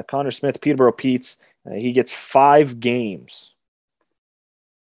 Connor Smith, Peterborough Petes, he gets 5 games.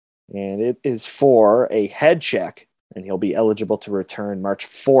 And it is for a head check, and he'll be eligible to return March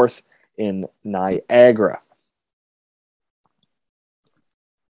 4th in Niagara.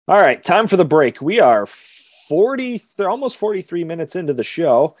 All right, time for the break. We are almost 43 minutes into the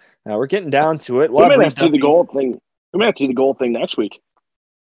show. We're getting down to it. We might have to do the goal thing. We might have to do the goal thing next week.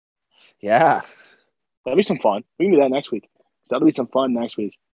 Yeah. That'll be some fun. We can do that next week. That'll be some fun next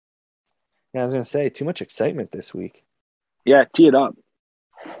week. Yeah, I was going to say, too much excitement this week. Yeah, tee it up.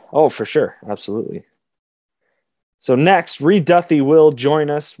 Oh, for sure. Absolutely. So next, Reed Duthie will join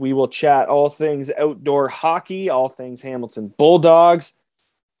us. We will chat all things outdoor hockey, all things Hamilton Bulldogs,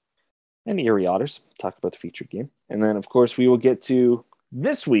 and Erie Otters. Talk about the featured game. And then, of course, we will get to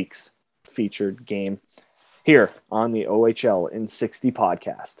this week's featured game here on the OHL in 60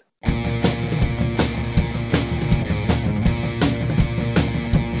 podcast.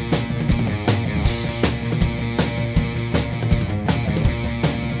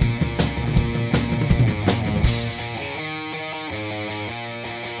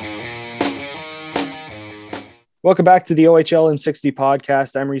 Welcome back to the OHL in 60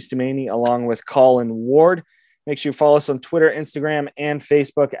 podcast. I'm Reese Dumaney along with Colin Ward. Make sure you follow us on Twitter, Instagram, and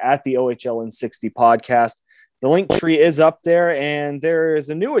Facebook at the OHL in 60 podcast. The link tree is up there, and there is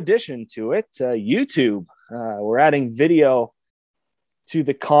a new addition to it, YouTube. We're adding video to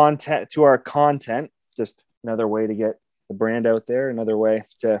the content, to our content. Just another way to get the brand out there, another way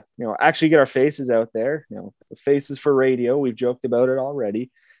to actually get our faces out there. The faces for radio. We've joked about it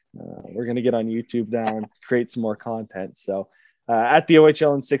already. We're going to get on YouTube now and create some more content. So at the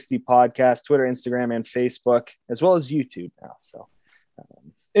OHL in 60 podcast, Twitter, Instagram, and Facebook, as well as YouTube now. So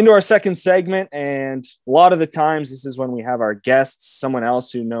into our second segment. And a lot of the times, this is when we have our guests, someone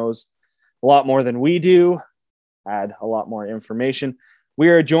else who knows a lot more than we do, add a lot more information. We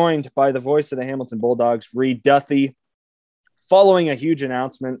are joined by the voice of the Hamilton Bulldogs, Reed Duthie, following a huge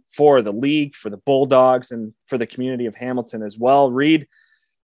announcement for the league, for the Bulldogs, and for the community of Hamilton as well. Reed,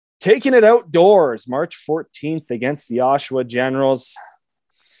 taking it outdoors, March 14th against the Oshawa Generals.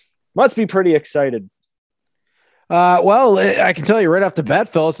 Must be pretty excited. Well, I can tell you right off the bat,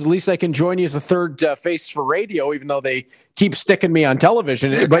 fellas, at least I can join you as a third face for radio, even though they keep sticking me on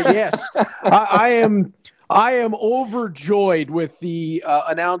television. But yes, I am overjoyed with the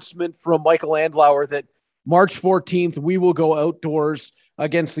announcement from Michael Andlauer that March 14th, we will go outdoors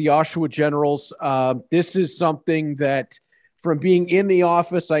against the Oshawa Generals. This is something that, from being in the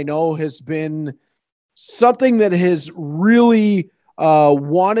office, I know has been something that has really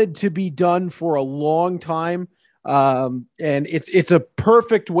wanted to be done for a long time. And it's a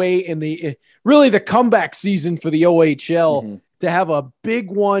perfect way in the comeback season for the OHL to have a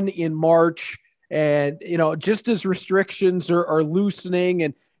big one in March. And, just as restrictions are loosening,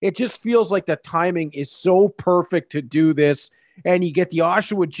 and it just feels like the timing is so perfect to do this. And you get the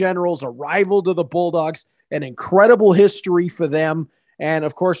Oshawa Generals, a rival to the Bulldogs, an incredible history for them. And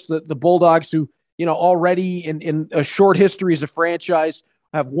of course, the Bulldogs, who, already in a short history as a franchise,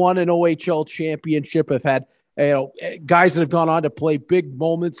 have won an OHL championship, have had guys that have gone on to play big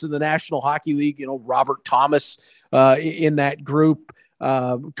moments in the National Hockey League, Robert Thomas in that group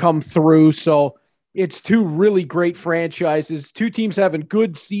come through. So it's two really great franchises, two teams having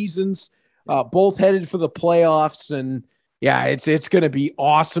good seasons, both headed for the playoffs. And yeah, it's going to be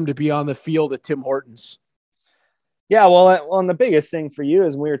awesome to be on the field at Tim Hortons. Yeah, well, and the biggest thing for you,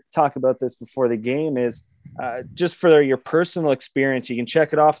 as we were talking about this before the game, is just for your personal experience. You can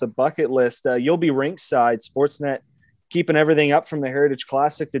check it off the bucket list. You'll be rinkside, Sportsnet, keeping everything up from the Heritage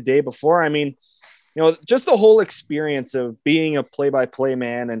Classic the day before. I mean, just the whole experience of being a play-by-play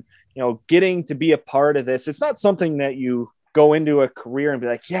man and, getting to be a part of this. It's not something that you go into a career and be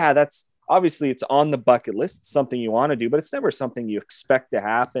like, yeah, that's obviously it's on the bucket list. It's something you want to do, but it's never something you expect to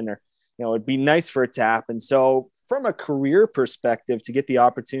happen, or, it'd be nice for it to happen. So from a career perspective, to get the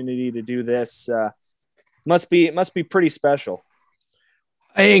opportunity to do this must be pretty special.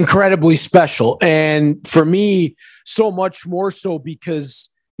 Incredibly special. And for me, so much more so because,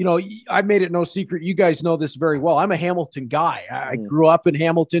 I made it no secret. You guys know this very well. I'm a Hamilton guy. I grew up in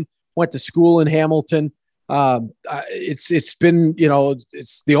Hamilton, went to school in Hamilton. It's been,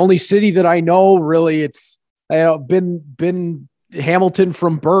 it's the only city that I know, really. It's been Hamilton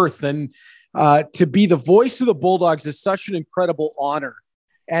from birth, and to be the voice of the Bulldogs is such an incredible honor.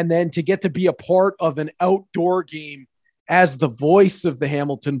 And then to get to be a part of an outdoor game as the voice of the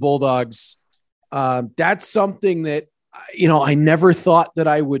Hamilton Bulldogs, that's something that, I never thought that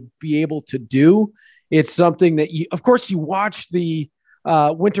I would be able to do. It's something that of course you watch the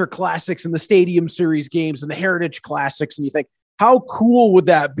Winter Classics and the Stadium Series games and the Heritage Classics, and you think, how cool would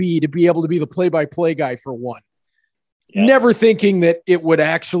that be to be able to be the play-by-play guy for one? Yeah. Never thinking that it would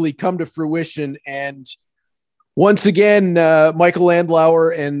actually come to fruition. And once again, Michael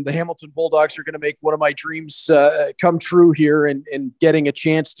Andlauer and the Hamilton Bulldogs are going to make one of my dreams come true here, and getting a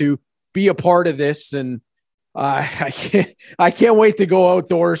chance to be a part of this. And I can't wait to go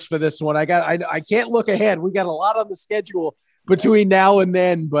outdoors for this one. I can't look ahead. We got a lot on the schedule between now and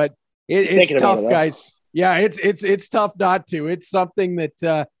then, but it's tough, guys. Yeah, it's tough not to. It's something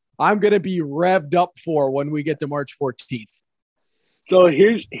that I'm going to be revved up for when we get to March 14th. So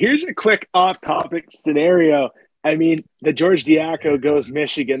here's a quick off-topic scenario. I mean, the George Diaco goes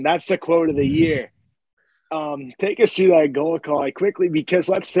Michigan. That's the quote of the year. Take us through that goal call quickly, because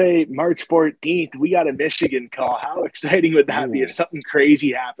let's say March 14th, we got a Michigan call. How exciting would that be if something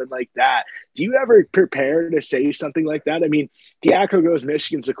crazy happened like that? Do you ever prepare to say something like that? I mean, Diaco goes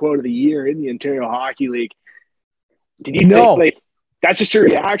Michigan's the quote of the year in the Ontario Hockey League. Did you think that's just your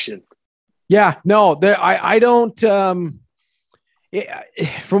reaction? Yeah, no, I don't. From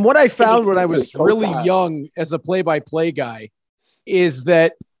what I found when I was really young as a play-by-play guy, is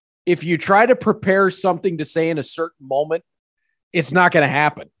that if you try to prepare something to say in a certain moment, it's not going to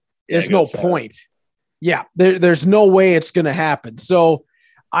happen. There's no point. Yeah, there's no way it's going to happen. So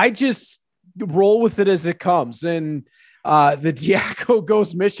I just roll with it as it comes. And the Diaco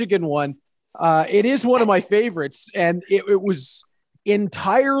goes Michigan one, it is one of my favorites. And it was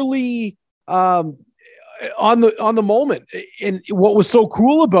entirely on the moment. And what was so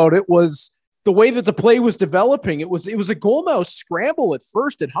cool about it was the way that the play was developing. It was a goal mouse scramble at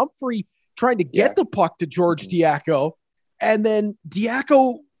first, and Humphrey trying to get the puck to George Diaco, and then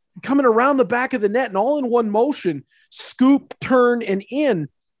Diaco coming around the back of the net and all in one motion, scoop, turn, and in.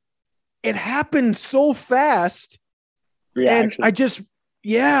 It happened so fast. Reaction. And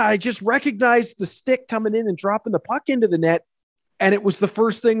I just recognized the stick coming in and dropping the puck into the net. And it was the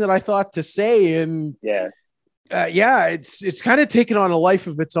first thing that I thought to say. And it's kind of taken on a life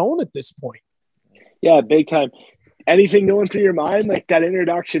of its own at this point. Yeah, big time. Anything going through your mind, like that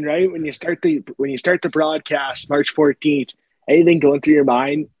introduction, right? When you start the broadcast, March 14th, anything going through your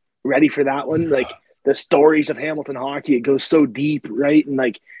mind, ready for that one? Like the stories of Hamilton hockey. It goes so deep, right? And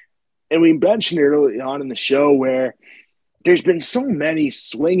we mentioned it early on in the show where there's been so many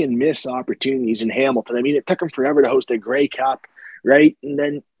swing and miss opportunities in Hamilton. I mean, it took them forever to host a Grey Cup, right? And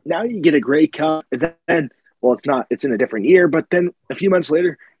then now you get a Grey Cup, and then, well, it's in a different year, but then a few months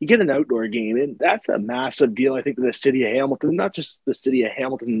later, you get an outdoor game, and that's a massive deal, I think, to the city of Hamilton, not just the city of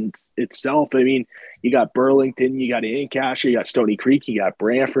Hamilton itself. I mean, you got Burlington, you got Ancaster, you got Stony Creek, you got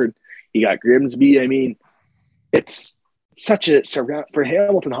Brantford, you got Grimsby. I mean, it's such a surround for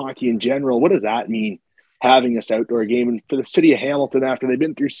Hamilton hockey in general. What does that mean, having this outdoor game? And for the city of Hamilton, after they've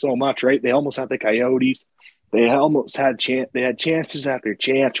been through so much, right? They almost had the Coyotes. They almost had chances after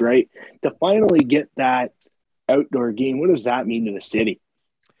chance, right? To finally get that outdoor game, what does that mean to the city?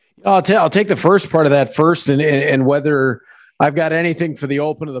 I'll take the first part of that first, and whether I've got anything for the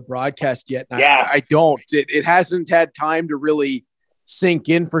open of the broadcast yet. Yeah. I don't. It hasn't had time to really sink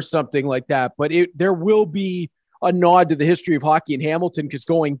in for something like that, but there will be a nod to the history of hockey in Hamilton, because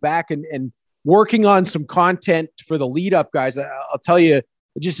going back and working on some content for the lead up, guys, I'll tell you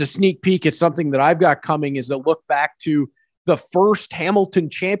just a sneak peek at something that I've got coming is a look back to the first Hamilton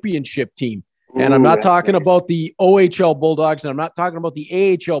championship team. And I'm not talking about the OHL Bulldogs, and I'm not talking about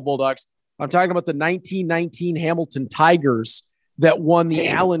the AHL Bulldogs. I'm talking about the 1919 Hamilton Tigers that won the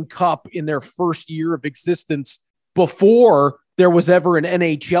Allen Cup in their first year of existence before there was ever an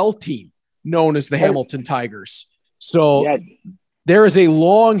NHL team known as the Hamilton Tigers. So there is a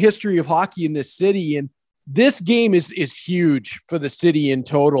long history of hockey in this city, and this game is huge for the city in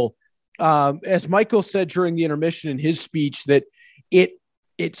total. As Michael said during the intermission in his speech, that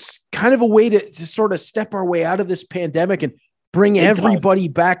it's kind of a way to sort of step our way out of this pandemic and bring everybody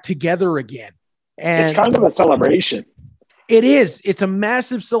back together again. And it's kind of a celebration. It is. It's a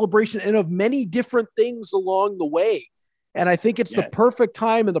massive celebration, and of many different things along the way. And I think it's the perfect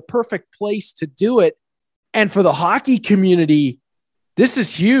time and the perfect place to do it. And for the hockey community, this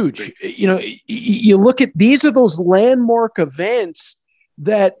is huge. You know, you look at, these are those landmark events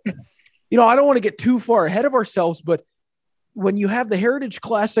that, you know, I don't want to get too far ahead of ourselves, but when you have the Heritage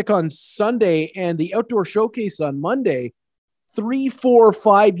Classic on Sunday and the Outdoor Showcase on Monday, 3, 4,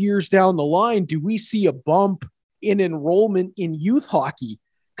 5 years down the line, do we see a bump in enrollment in youth hockey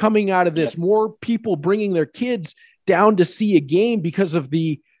coming out of this? More people bringing their kids down to see a game because of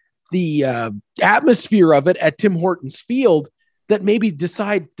the atmosphere of it at Tim Hortons Field, that maybe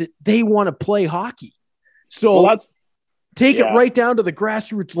decide that they want to play hockey. So take it right down to the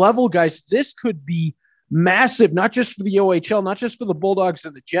grassroots level, guys. This could be massive, not just for the OHL, not just for the Bulldogs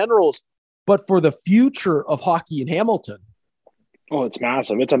and the Generals, but for the future of hockey in Hamilton. Oh, it's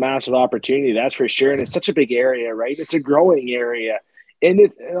massive. It's a massive opportunity, that's for sure. And it's such a big area, right? It's a growing area.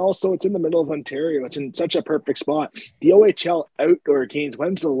 And also it's in the middle of Ontario. It's in such a perfect spot. The OHL outdoor games,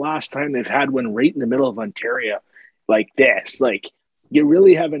 when's the last time they've had one right in the middle of Ontario like this? Like, you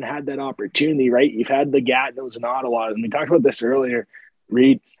really haven't had that opportunity, right? You've had the Gatineaus in Ottawa, and we talked about this earlier,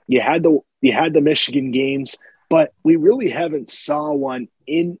 Reed. You had the Michigan games, but we really haven't saw one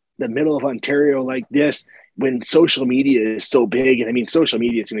in the middle of Ontario like this when social media is so big. And I mean, social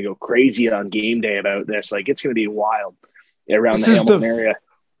media is going to go crazy on game day about this. Like, it's going to be wild around the Hamilton area.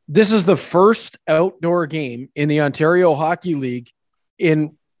 This is the first outdoor game in the Ontario Hockey League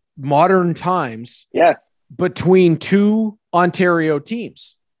in modern times. Yeah. Between two Ontario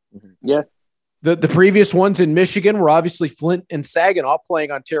teams. Yeah. The previous ones in Michigan were obviously Flint and Saginaw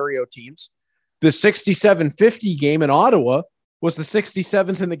playing Ontario teams. The 67-50 game in Ottawa was the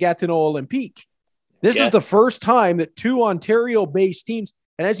 67s and the Gatineau Olympique. This is the first time that two Ontario-based teams,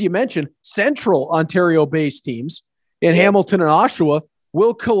 and as you mentioned, central Ontario-based teams in Hamilton and Oshawa,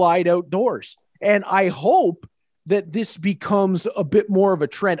 will collide outdoors. And I hope that this becomes a bit more of a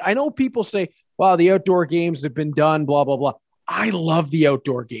trend. I know people say, wow, the outdoor games have been done, blah, blah, blah. I love the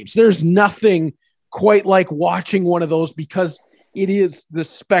outdoor games. There's nothing quite like watching one of those, because it is the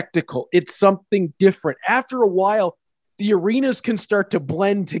spectacle. It's something different. After a while, the arenas can start to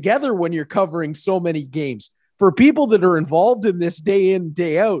blend together when you're covering so many games. For people that are involved in this day in,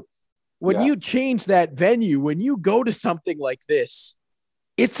 day out, when you change that venue, when you go to something like this,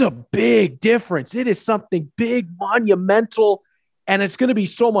 it's a big difference. It is something big, monumental, and it's going to be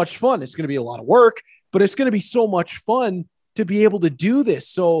so much fun. It's going to be a lot of work, but it's going to be so much fun to be able to do this.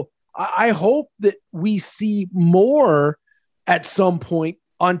 So I hope that we see more at some point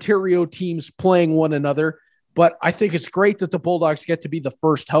Ontario teams playing one another, but I think it's great that the Bulldogs get to be the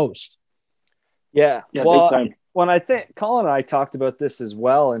first host. Yeah. Well, when I think Colin and I talked about this as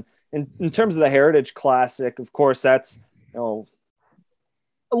well, and in terms of the Heritage Classic, of course, that's, you know,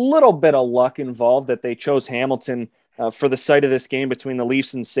 a little bit of luck involved that they chose Hamilton for the site of this game between the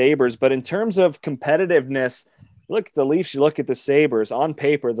Leafs and Sabres. But in terms of competitiveness, look at the Leafs, you look at the Sabres. On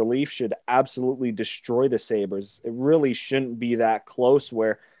paper, the Leafs should absolutely destroy the Sabres. It really shouldn't be that close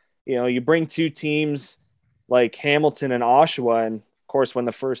where, you bring two teams like Hamilton and Oshawa, and of course, when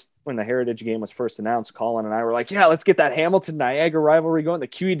the Heritage game was first announced, Colin and I were like, yeah, let's get that Hamilton-Niagara rivalry going, the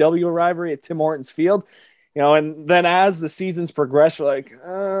QEW rivalry at Tim Hortons Field. And then as the seasons progress, you're like,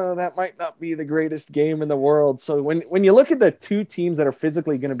 oh, that might not be the greatest game in the world. So when you look at the two teams that are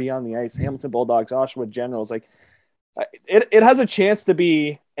physically going to be on the ice, Hamilton Bulldogs, Oshawa Generals, like it has a chance to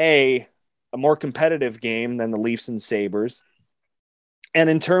be a more competitive game than the Leafs and Sabres. And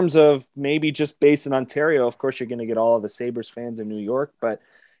in terms of maybe just based in Ontario, of course, you're going to get all of the Sabres fans in New York. But,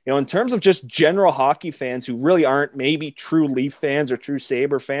 in terms of just general hockey fans who really aren't maybe true Leaf fans or true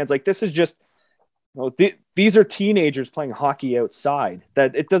Sabre fans, like this is just, these are teenagers playing hockey outside.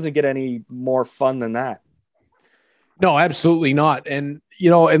 That it doesn't get any more fun than that. No, absolutely not. And,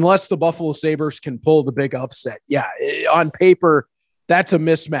 unless the Buffalo Sabres can pull the big upset, on paper, that's a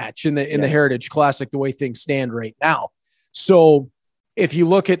mismatch in the Heritage Classic, the way things stand right now. So if you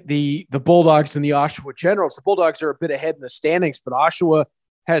look at the Bulldogs and the Oshawa Generals, the Bulldogs are a bit ahead in the standings, but Oshawa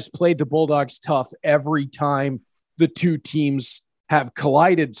has played the Bulldogs tough every time the two teams have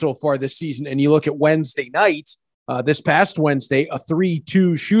collided so far this season. And you look at Wednesday night, this past Wednesday, a 3-2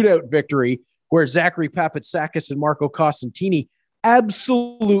 shootout victory where Zachary Papatsakis and Marco Costantini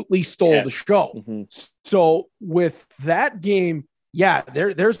absolutely stole the show. Mm-hmm. So with that game,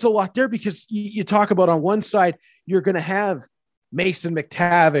 there's a lot there because you talk about on one side, you're going to have Mason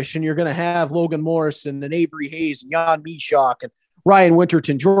McTavish and you're going to have Logan Morrison and Avery Hayes and Jan Mishak and Ryan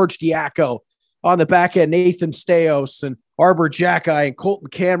Winterton, George Diaco. On the back end, Nathan Steos and Arbor Jacki and Colton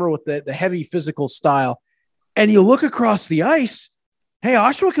Camera with the heavy physical style. And you look across the ice, hey,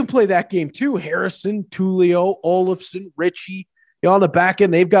 Oshawa can play that game too. Harrison, Tullio, Olofsson, Ritchie. On the back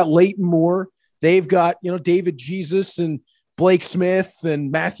end, they've got Leighton Moore. They've got, David Jesus and Blake Smith and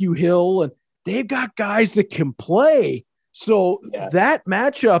Matthew Hill. And they've got guys that can play. So that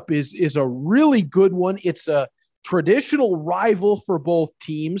matchup is a really good one. It's a traditional rival for both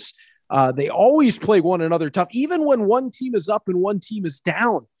teams. They always play one another tough. Even when one team is up and one team is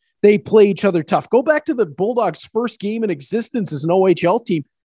down, they play each other tough. Go back to the Bulldogs' first game in existence as an OHL team.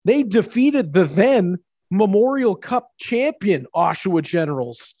 They defeated the then Memorial Cup champion Oshawa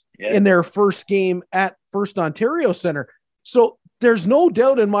Generals in their first game at First Ontario Center. So there's no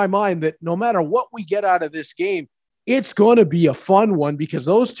doubt in my mind that no matter what we get out of this game, it's going to be a fun one because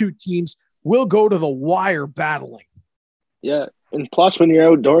those two teams will go to the wire battling. Yeah. And plus, when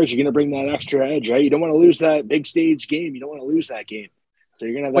you're outdoors, you're going to bring that extra edge, right? You don't want to lose that big stage game. You don't want to lose that game. So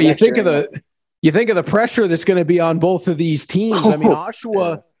you're going to have that you think of the pressure that's going to be on both of these teams. I mean,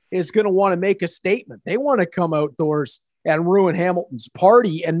 Oshawa is going to want to make a statement. They want to come outdoors and ruin Hamilton's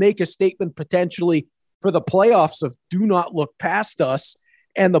party and make a statement potentially for the playoffs of do not look past us.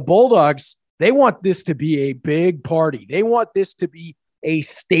 And the Bulldogs, they want this to be a big party. They want this to be a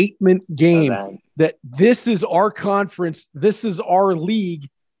statement game that this is our conference. This is our league.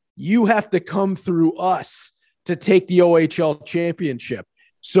 You have to come through us to take the OHL championship.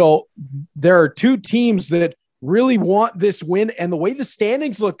 So there are two teams that really want this win. And the way the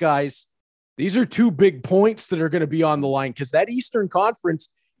standings look, guys, these are two big points that are going to be on the line because that Eastern Conference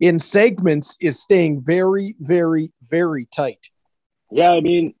in segments is staying very, very, very tight. Yeah, I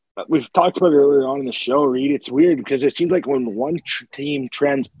mean, we've talked about it earlier on in the show, Reed. It's weird because it seems like when one team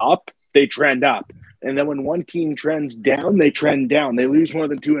trends up, they trend up. And then when one team trends down, they trend down. They lose more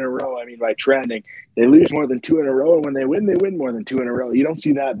than two in a row. I mean, by trending, they lose more than two in a row. And when they win more than two in a row. You don't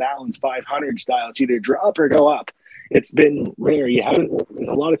see that balance 500 style. It's either drop or go up. It's been rare. You haven't.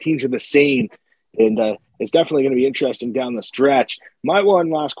 A lot of teams are the same. And it's definitely going to be interesting down the stretch. My one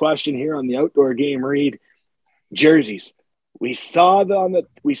last question here on the outdoor game, Reed. Jerseys. We saw on the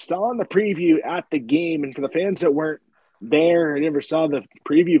preview at the game, and for the fans that weren't there and never saw the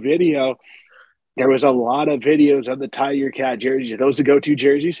preview video, there was a lot of videos of the Tiger Cat jerseys. Are those the go-to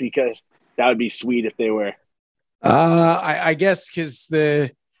jerseys? Because that would be sweet if they were. I guess because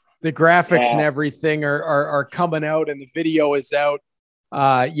the graphics and everything are coming out and the video is out.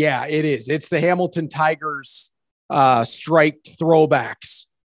 It is. It's the Hamilton Tigers striped throwbacks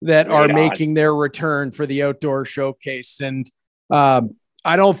that are making their return for the outdoor showcase. And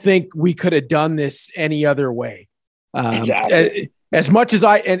I don't think we could have done this any other way. Exactly. As much as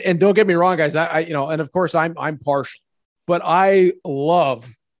and don't get me wrong, guys, and of course I'm partial, but I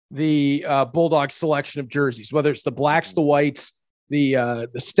love the Bulldog selection of jerseys, whether it's the blacks, the whites, the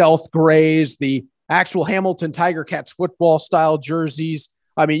stealth grays, the actual Hamilton Tiger Cats football style jerseys.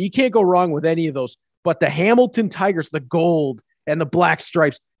 I mean, you can't go wrong with any of those. but the Hamilton Tigers, the gold and the black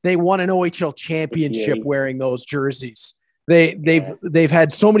stripes, they won an OHL championship wearing those jerseys. They've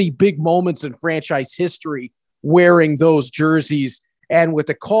had so many big moments in franchise history wearing those jerseys. And with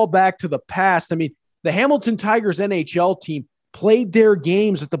the call back to the past, I mean, the Hamilton Tigers NHL team played their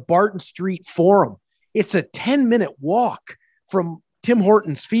games at the Barton Street Forum. It's a 10-minute walk from Tim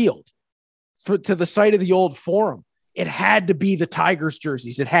Hortons Field to the site of the old Forum. It had to be the Tigers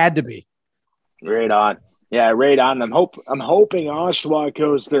jerseys. It had to be. Right on. Yeah, right on. I'm hoping Oshawa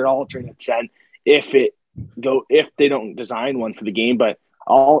goes their alternates then if they don't design one for the game, but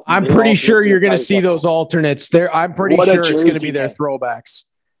I'm pretty sure you're going to see those alternates there. I'm pretty sure it's going to be their throwbacks.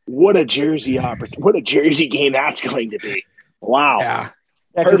 What a jersey opportunity! What a jersey game that's going to be! Wow. Yeah,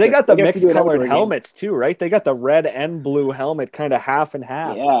 because they got the mixed colored helmets too, right? They got the red and blue helmet, kind of half and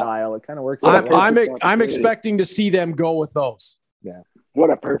half style. It kind of works. I'm expecting to see them go with those. Yeah. What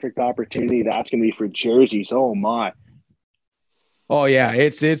a perfect opportunity that's going to be for jerseys. Oh my. Oh yeah,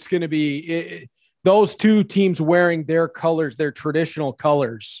 it's going to be those two teams wearing their colors, their traditional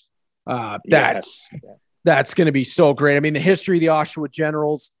colors. That's going to be so great. I mean, the history of the Oshawa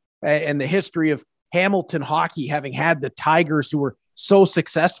Generals and the history of Hamilton hockey, having had the Tigers who were so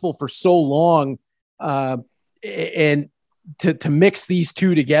successful for so long, and to mix these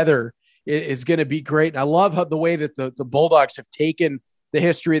two together is going to be great. And I love the way that the Bulldogs have taken the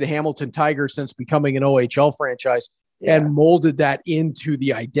history of the Hamilton Tigers since becoming an OHL franchise and molded that into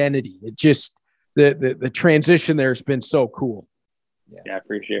the identity. It just, the transition there has been so cool. Yeah,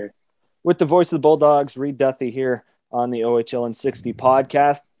 for sure. With the voice of the Bulldogs, Reed Duthie here on the OHL in 60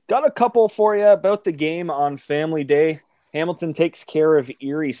 podcast. Got a couple for you about the game on Family Day. Hamilton takes care of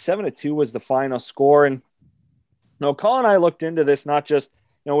Erie. 7-2 was the final score. And Colin and I looked into this, not just,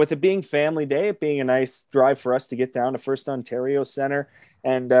 with it being Family Day, it being a nice drive for us to get down to First Ontario Center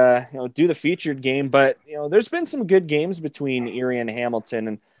and, do the featured game. But, there's been some good games between Erie and Hamilton.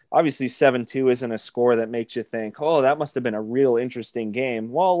 And obviously 7-2 isn't a score that makes you think, oh, that must have been a real interesting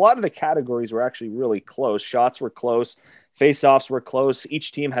game. Well, a lot of the categories were actually really close. Shots were close. Face-offs were close.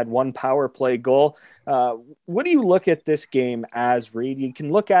 Each team had one power play goal. What do you look at this game as, Reed? You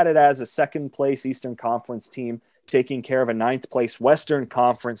can look at it as a second-place Eastern Conference team taking care of a ninth-place Western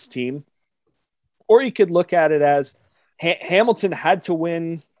Conference team. Or you could look at it as Hamilton had to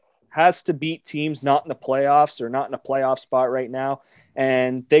win, has to beat teams not in the playoffs or not in a playoff spot right now.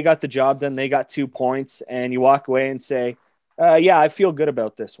 And they got the job done. They got 2 points. And you walk away and say, I feel good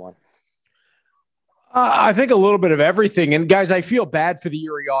about this one. I think a little bit of everything. And guys, I feel bad for the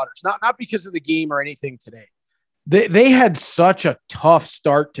Erie Otters, not because of the game or anything today. They had such a tough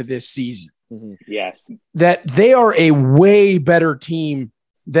start to this season. Mm-hmm. Yes. That they are a way better team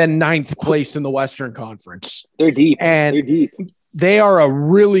than ninth place in the Western Conference. They're deep. And they are a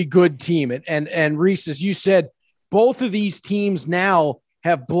really good team. And Reese, as you said, both of these teams now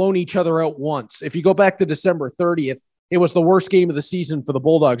have blown each other out once. If you go back to December 30th, it was the worst game of the season for the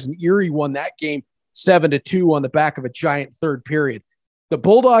Bulldogs, and Erie won that game 7-2 on the back of a giant third period. The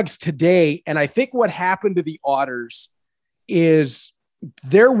Bulldogs today, and I think what happened to the Otters is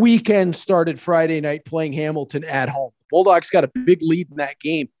their weekend started Friday night playing Hamilton at home. The Bulldogs got a big lead in that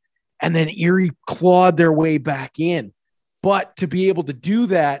game, and then Erie clawed their way back in. But to be able to do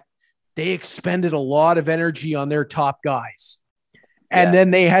that, they expended a lot of energy on their top guys. And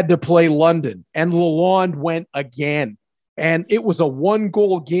then they had to play London, and Lalonde went again. And it was a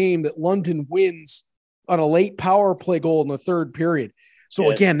 1-goal game that London wins on a late power play goal in the third period.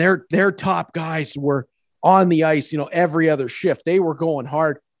 So again, their top guys were on the ice, every other shift. They were going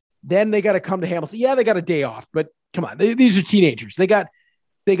hard. Then they got to come to Hamilton. Yeah, they got a day off, but come on, these are teenagers. They got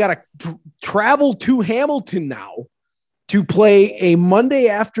to travel to Hamilton now to play a Monday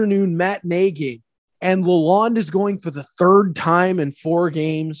afternoon matinee game. And Lalonde is going for the third time in 4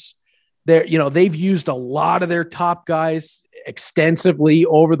 games. They've used a lot of their top guys extensively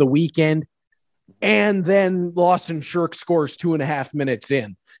over the weekend. And then Lawson Shirk scores 2.5 minutes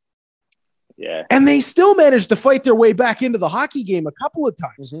in. Yeah. And they still managed to fight their way back into the hockey game a couple of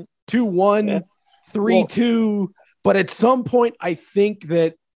times. 2-1, 3-2. But at some point, I think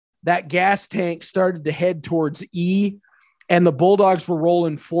that gas tank started to head towards E, and the Bulldogs were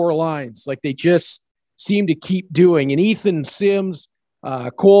rolling 4 lines like they just seemed to keep doing. And Ethan Sims,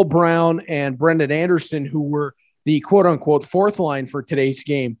 Cole Brown, and Brendan Anderson, who were the quote-unquote fourth line for today's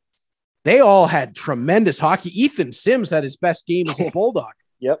game, they all had tremendous hockey. Ethan Sims had his best game as a Bulldog.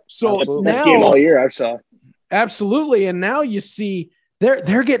 Yep. So absolutely. Best game all year I saw. Absolutely. And now you see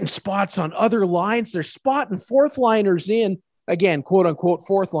they're getting spots on other lines. They're spotting fourth liners in, again, quote-unquote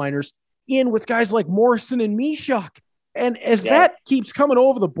fourth liners, in with guys like Morrison and Mishak. And as that keeps coming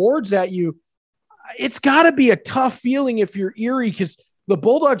over the boards at you, it's got to be a tough feeling if you're Erie, because the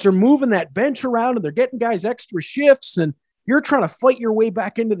Bulldogs are moving that bench around and they're getting guys extra shifts, and you're trying to fight your way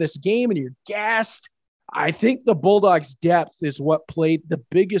back into this game and you're gassed. I think the Bulldogs' depth is what played the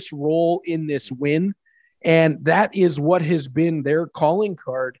biggest role in this win, and that is what has been their calling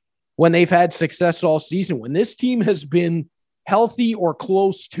card when they've had success all season. When this team has been healthy or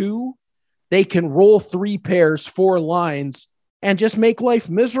close to, they can roll 3 pairs, 4 lines, and just make life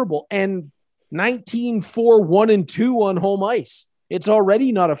miserable. And 19-4-1-2 on home ice. It's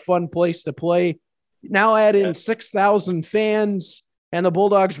already not a fun place to play. Now add in 6,000 fans and the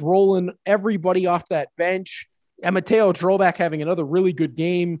Bulldogs rolling everybody off that bench, and Mateo Drobak having another really good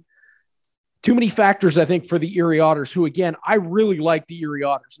game. Too many factors, I think, for the Erie Otters, who, again, I really like the Erie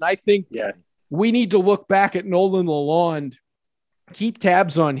Otters. And I think we need to look back at Nolan Lalonde, keep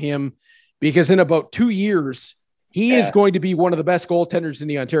tabs on him, because in about 2 years, he is going to be one of the best goaltenders in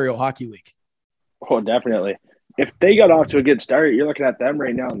the Ontario Hockey League. Oh, definitely. If they got off to a good start, you're looking at them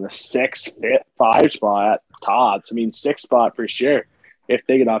right now in the 6-5 spot at tops. I mean, 6th spot for sure. If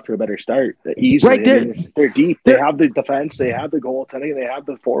they get off to a better start, easily. Right there, I mean, they're deep. They have the defense. They have the goaltending. They have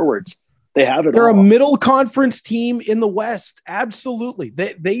the forwards. They have it. They're all. a middle conference team in the West. Absolutely.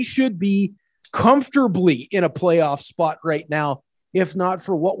 They should be comfortably in a playoff spot right now, if not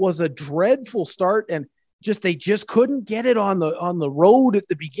for what was a dreadful start. And they just couldn't get it on the road at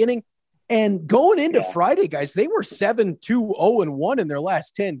the beginning. And going into Friday, guys, they were 7-2-0-1 in their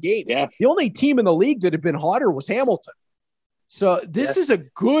last 10 games. Yeah. The only team in the league that had been hotter was Hamilton. So this is a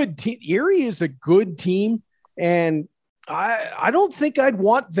good team. Erie is a good team. And I don't think I'd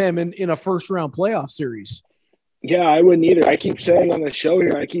want them in a first-round playoff series. Yeah, I wouldn't either. I keep saying on the show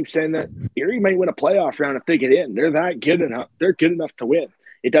here, that Erie might win a playoff round if they get in. They're that good enough. They're good enough to win.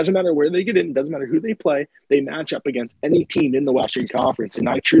 It doesn't matter where they get in. It doesn't matter who they play. They match up against any team in the Western Conference. And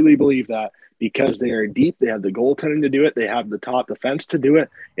I truly believe that because they are deep, they have the goaltending to do it, they have the top defense to do it,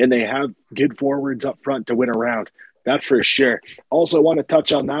 and they have good forwards up front to win a round. That's for sure. Also want to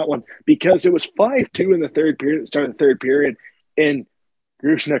touch on that one because it was 5-2 in the third period at the start of the third period, and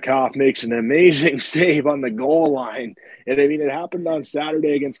Grushnikov makes an amazing save on the goal line. And I mean, it happened on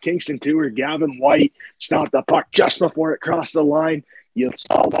Saturday against Kingston too, where Gavin White stopped the puck just before it crossed the line. You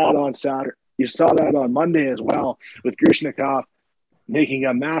saw that on Saturday. You saw that on Monday as well with Grushnikov making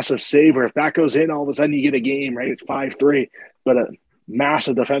a massive save. Where if that goes in, all of a sudden you get a game, right? It's 5-3. But a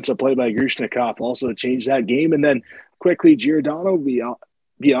massive defensive play by Grushnikov also changed that game. And then quickly, Giordano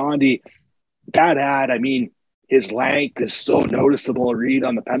Biondi, that ad, I mean, his length is so noticeable. Read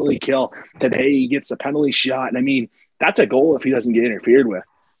on the penalty kill today, he gets a penalty shot. And I mean, that's a goal if he doesn't get interfered with.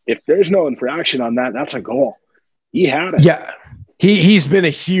 If there's no infraction on that, that's a goal. He had it. Yeah. He's been a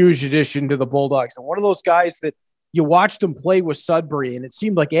huge addition to the Bulldogs. And one of those guys that you watched him play with Sudbury, and it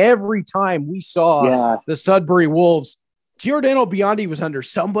seemed like every time we saw the Sudbury Wolves, Giordano Biondi was under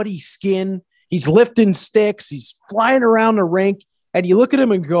somebody's skin. He's lifting sticks. He's flying around the rink. And you look at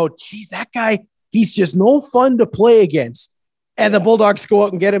him and go, geez, that guy, he's just no fun to play against. And the Bulldogs go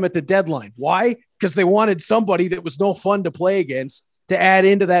out and get him at the deadline. Why? Because they wanted somebody that was no fun to play against to add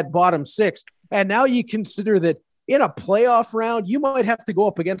into that bottom 6. And now you consider that in a playoff round, you might have to go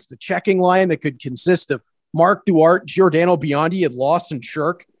up against a checking line that could consist of Mark Duarte, Giordano Biondi, and Lawson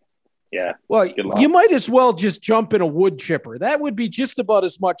Shirk. Yeah. Well, you might as well just jump in a wood chipper. That would be just about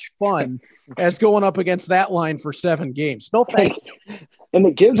as much fun as going up against that line for 7 games. No thank you. And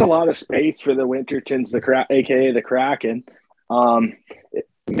it gives a lot of space for the Wintertons, aka the Kraken.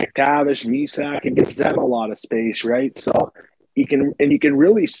 McTavish, Misak, it gives them a lot of space, right? So you can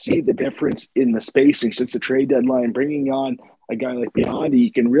really see the difference in the spacing since the trade deadline. Bringing on a guy like Biondi,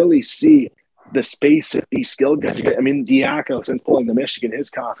 you can really see the space that these skill guys get. I mean, Diaco, since pulling the Michigan, his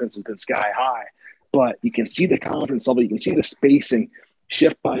confidence has been sky high. But you can see the confidence level. You can see the spacing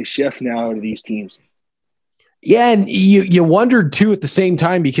shift by shift now out of these teams. Yeah, and you wondered too at the same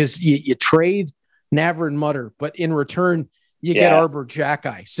time because you trade Navrin Mutter, but in return you get Arbor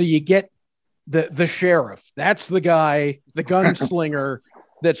Jackeye. So you get the sheriff. That's the guy, the gunslinger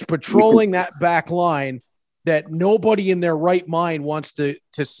that's patrolling that back line that nobody in their right mind wants to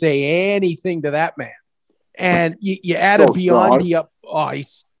say anything to that man. And you add a Biondi up. Oh,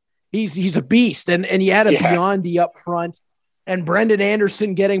 he's a beast. And you add a Biondi up front. And Brendan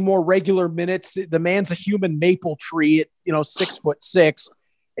Anderson getting more regular minutes. The man's a human maple tree at 6'6",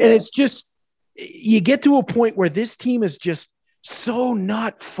 and it's just you get to a point where this team is just so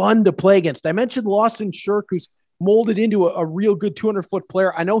not fun to play against. I mentioned Lawson Shirk, who's molded into a real good 200-foot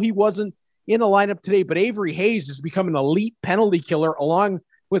player. I know he wasn't in the lineup today, but Avery Hayes has become an elite penalty killer along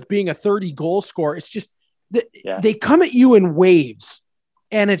with being a 30-goal scorer. It's just they come at you in waves.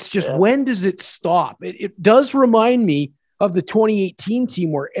 And it's just, when does it stop? It does remind me of the 2018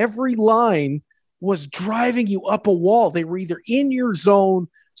 team where every line was driving you up a wall. They were either in your zone,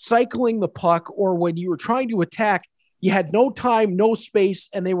 cycling the puck, or when you were trying to attack, you had no time, no space,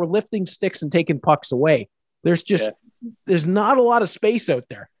 and they were lifting sticks and taking pucks away. There's not a lot of space out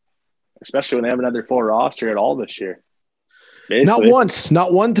there. Especially when they haven't had their full roster at all this year. Basically. Not once,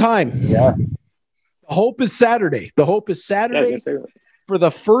 not one time. Yeah. The hope is Saturday. For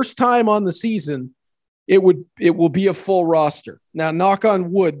the first time on the season, it will be a full roster. Now, knock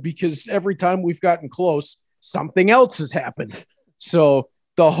on wood, because every time we've gotten close, something else has happened. So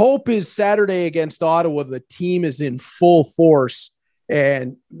the hope is Saturday against Ottawa. The team is in full force.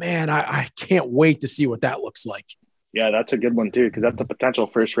 And, man, I can't wait to see what that looks like. Yeah, that's a good one, too, because that's a potential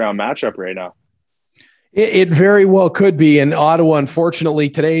first-round matchup right now. It very well could be. And Ottawa, unfortunately,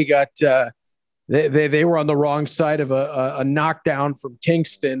 today got they were on the wrong side of a knockdown from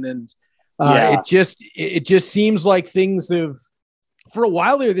Kingston. And it just seems like things have, for a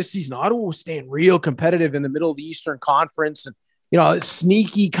while there this season, Ottawa was staying real competitive in the middle of the Eastern Conference. And, it's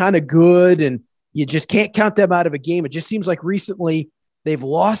sneaky, kind of good. And you just can't count them out of a game. It just seems like recently they've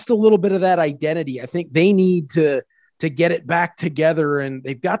lost a little bit of that identity. I think they need to get it back together, and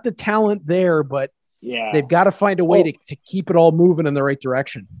they've got the talent there, but they've got to find a way to keep it all moving in the right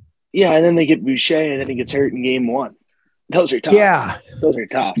direction. Yeah, and then they get Boucher, and then he gets hurt in game one. Those are tough. Yeah. Those are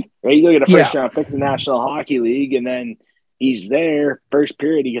tough. Right? You look at a first-round pick in the National Hockey League, and then he's there, first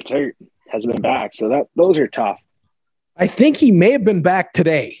period, he gets hurt, hasn't been back. So those are tough. I think he may have been back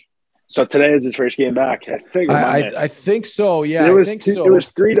today. So today is his first game back. I think so. Yeah, it was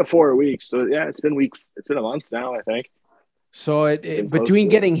 3 to 4 weeks. So it's been a month now, I think. So between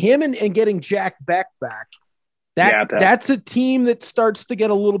getting him and getting Jack Beck back, that's a team that starts to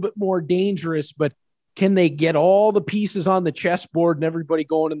get a little bit more dangerous. But can they get all the pieces on the chessboard and everybody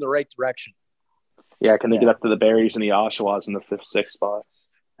going in the right direction? Yeah, can they get up to the Berries and the Oshawas in the 5th, 6th spot?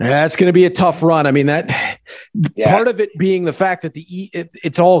 That's going to be a tough run. I mean, part of it being the fact that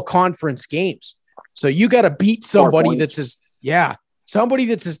it's all conference games. So you got to beat somebody that's as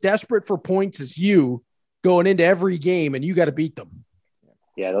desperate for points as you going into every game, and you got to beat them.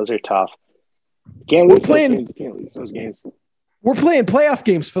 Yeah, those are tough. Can't lose those games. We're playing playoff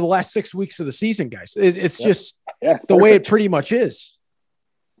games for the last 6 weeks of the season, guys. It's just the way it pretty much is.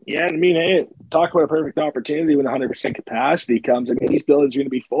 Yeah, I mean, hey, talk about a perfect opportunity when 100% capacity comes. I mean, these buildings are going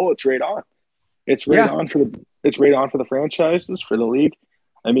to be full. It's right on. It's right on for the franchises, for the league.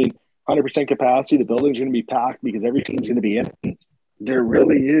 I mean, 100% capacity, the buildings are going to be packed because every team's going to be in it. There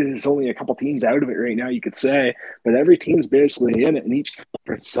really is only a couple teams out of it right now, you could say, but every team's basically in it in each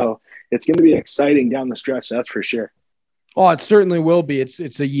conference. So it's going to be exciting down the stretch, that's for sure. Oh, it certainly will be.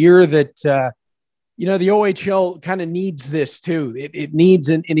 It's a year that the OHL kind of needs this too. It needs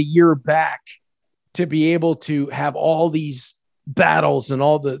in a year back to be able to have all these battles and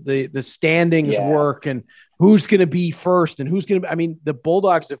all the standings work and who's going to be first and who's going to. I mean, the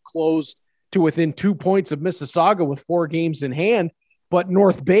Bulldogs have closed to within 2 points of Mississauga with 4 games in hand, but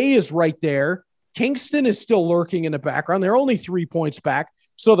North Bay is right there. Kingston is still lurking in the background. They're only 3 points back.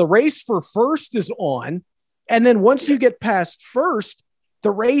 So the race for first is on. And then once you get past first,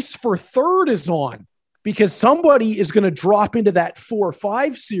 the race for third is on, because somebody is going to drop into that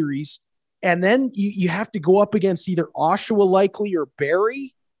 4-5 series. And then you have to go up against either Oshawa likely or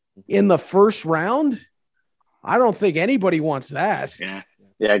Barrie in the first round. I don't think anybody wants that.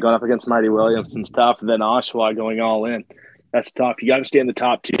 Yeah, going up against Marty Williamson's tough. And then Oshawa going all in. That's tough. You got to stay in the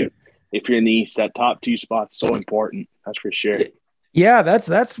top 2. If you're in the East, that top 2 spot's so important. That's for sure. Yeah,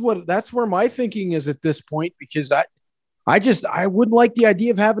 that's where my thinking is at this point, because I wouldn't like the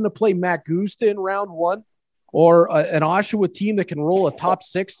idea of having to play Matt Gusta in round 1 or an Oshawa team that can roll a top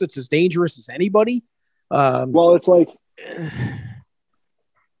 6 that's as dangerous as anybody. Well, it's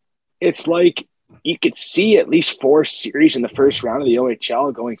like you could see at least 4 series in the first round of the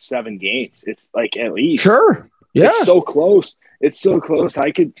OHL going 7 games. It's like at least. Sure. Yeah. It's so close.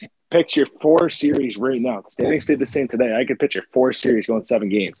 I could picture 4 series right now. The standings stayed the same today. I could picture 4 series going 7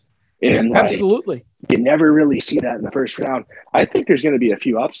 games. And absolutely. You never really see that in the first round. I think there's going to be a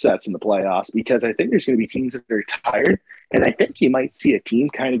few upsets in the playoffs because I think there's going to be teams that are tired. And I think you might see a team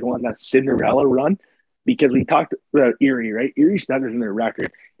kind of go on that Cinderella run, because we talked about Erie, right? Erie's better than their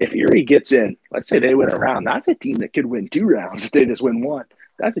record. If Erie gets in, let's say they win a round, that's a team that could win 2 rounds if they just win 1.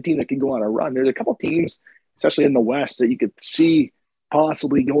 That's a team that could go on a run. There's a couple teams, especially in the West, that you could see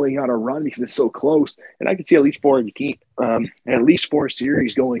possibly going on a run because it's so close. And I could see at least 4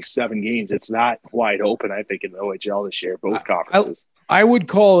 series going 7 games. It's not wide open, I think, in the OHL this year, both conferences. I would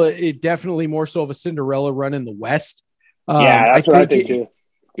call it definitely more so of a Cinderella run in the West. That's what I think too.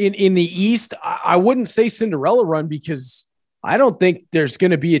 in the East, I wouldn't say Cinderella run because I don't think there's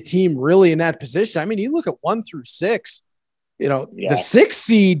going to be a team really in that position. I mean, you look at 1 through 6, the 6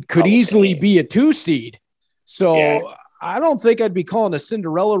 seed could easily be a 2 seed. So I don't think I'd be calling a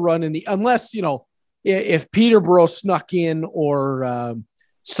Cinderella run unless, if Peterborough snuck in or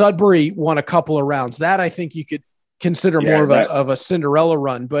Sudbury won a couple of rounds, that I think you could consider more of a Cinderella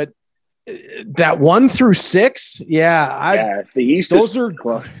run. But that 1 through 6, the East, those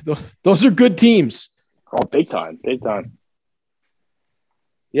are good teams. Oh, big time.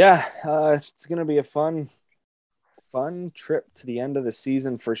 Yeah, it's going to be a fun trip to the end of the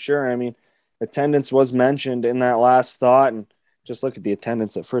season for sure. I mean, attendance was mentioned in that last thought, and just look at the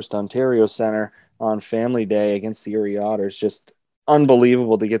attendance at First Ontario Centre on Family Day against the Erie Otters. Just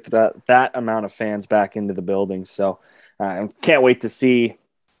unbelievable to get that amount of fans back into the building. So I can't wait to see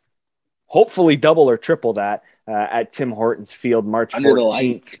hopefully double or triple that at Tim Hortons Field March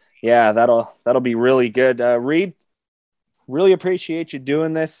 14th. Yeah, that'll be really good. Reed, really appreciate you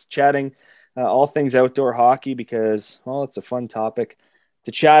doing this, chatting all things outdoor hockey because, well, it's a fun topic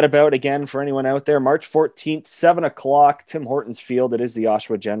to chat about. Again, for anyone out there, March 14th, 7 o'clock, Tim Hortons Field. It is the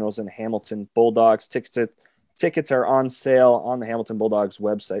Oshawa Generals and Hamilton Bulldogs. Tickets are on sale on the Hamilton Bulldogs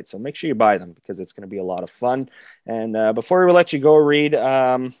website, so make sure you buy them because it's going to be a lot of fun. And before we let you go, Reed,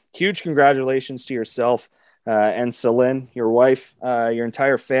 huge congratulations to yourself and Celine, your wife, your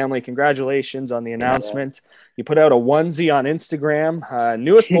entire family. Congratulations on the announcement. You put out a onesie on Instagram.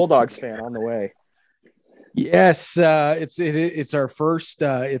 Newest Bulldogs fan on the way. Yes, it's our first.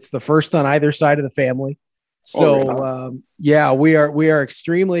 It's the first on either side of the family. So we are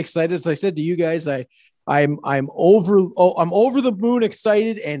extremely excited. As I said to you guys, I'm over the moon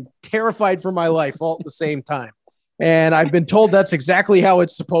excited and terrified for my life all at the same time. And I've been told that's exactly how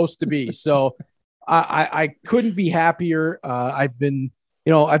it's supposed to be. So I couldn't be happier. I've been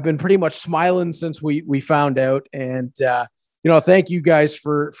pretty much smiling since we found out. And thank you guys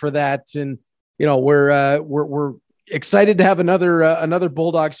for that. And we're excited to have another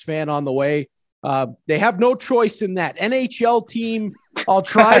Bulldogs fan on the way. They have no choice in that NHL team. I'll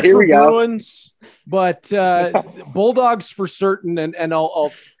try for Bruins, but Bulldogs for certain. And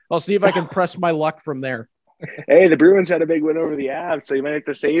I'll see if I can press my luck from there. Hey, the Bruins had a big win over the Avs, so you might have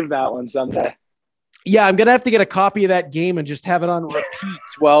to save that one someday. Yeah, I'm gonna have to get a copy of that game and just have it on repeat.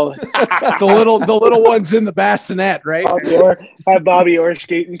 Well, the little ones in the bassinet, right? Have Bobby Orr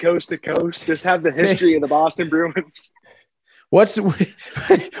skating coast to coast. Just have the history of the Boston Bruins. What's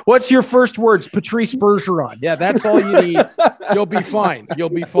your first words? Patrice Bergeron. Yeah, that's all you need. You'll be fine.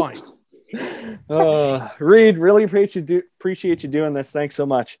 Reed, really appreciate you doing this. Thanks so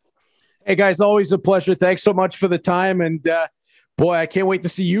much. Hey guys, always a pleasure. Thanks so much for the time. And boy, I can't wait to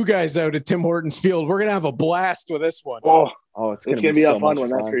see you guys out at Tim Hortons Field. We're gonna have a blast with this one. Oh, it's gonna be a fun one.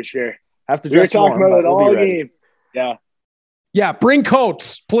 That's for sure. Have to dress warm. We're talking about it all game. Yeah. Yeah, bring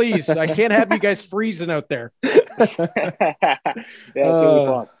coats, please. I can't have you guys freezing out there. It's really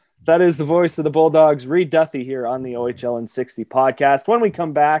fun. That is the voice of the Bulldogs, Reed Duthie, here on the OHL in 60 podcast. When we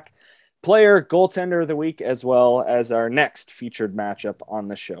come back, player, goaltender of the week, as well as our next featured matchup on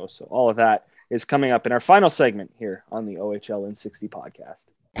the show. So all of that is coming up in our final segment here on the OHL in 60 podcast.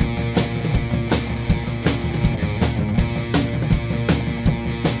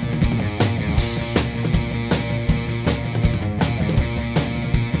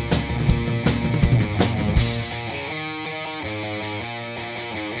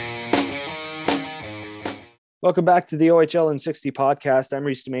 Welcome back to the OHL in 60 podcast. I'm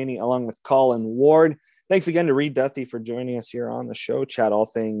Reese Domaney along with Colin Ward. Thanks again to Reed Duthie for joining us here on the show, chat all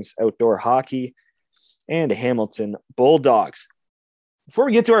things outdoor hockey and Hamilton Bulldogs. Before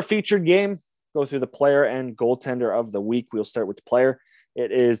we get to our featured game, go through the player and goaltender of the week. We'll start with the player.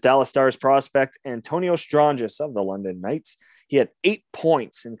 It is Dallas Stars prospect Antonio Strangis of the London Knights. He had 8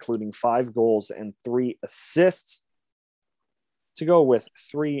 points, including 5 goals and 3 assists to go with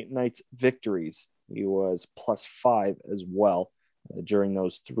 3 Knights victories. He was +5 as well during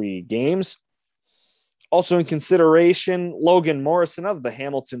those 3 games. Also in consideration, Logan Morrison of the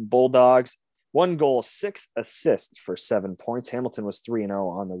Hamilton Bulldogs, 1 goal, 6 assists for 7 points. Hamilton was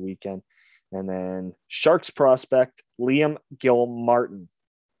 3-0 on the weekend. And then Sharks prospect Liam Gilmartin,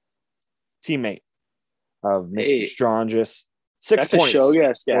 teammate of Mr. Strangis, 6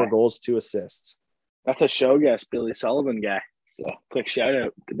 points, 4 goals, 2 assists. That's a show guest, Billy Sullivan guy. So quick shout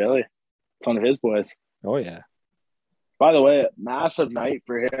out to Billy. It's one of his boys. Oh, yeah. By the way, massive night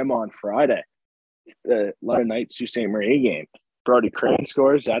for him on Friday. The London Knights Sault Ste. Marie game. Brody Crane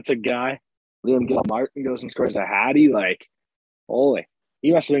scores. That's a guy. Liam Gilmartin goes and scores a hattie. Like, holy.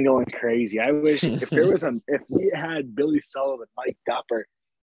 He must have been going crazy. I wish if we had Billy Sullivan mic'd up or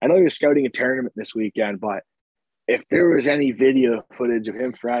I know he was scouting a tournament this weekend, but if there was any video footage of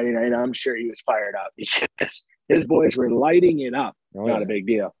him Friday night, I'm sure he was fired up because his boys were lighting it up. Not a big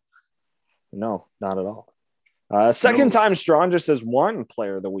deal. No, not at all. Second time Strongest has won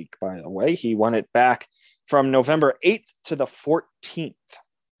Player of the Week, by the way. He won it back from November 8th to the 14th.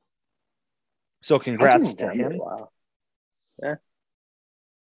 So congrats to him. Wow. Yeah.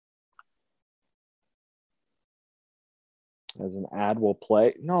 As an ad will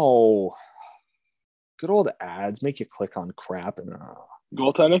play. No. Good old ads make you click on crap. And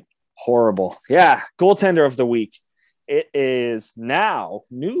Goaltending? Horrible. Yeah. Goaltender of the week. It is now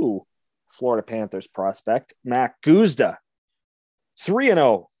new Florida Panthers prospect, Matt Guzda.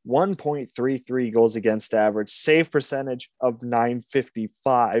 3-0, 1.33 goals against average, save percentage of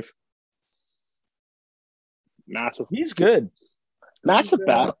 .955. Massive. He's good. Massive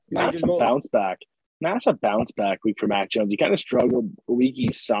bounce back. Massive bounce back week for Mac Jones. He kind of struggled the week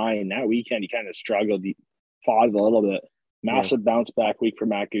he signed. That weekend, he kind of struggled. He fought a little bit. Massive bounce back week for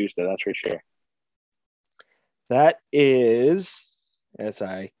Matt Guzda, that's for sure. That is, as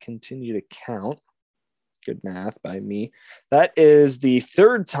I continue to count, good math by me, that is the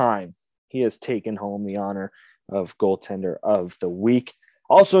third time he has taken home the honor of Goaltender of the Week.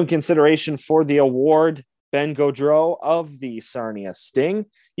 Also in consideration for the award, Ben Gaudreau of the Sarnia Sting.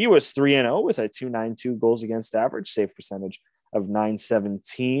 He was 3-0 with a .292 goals against average, save percentage of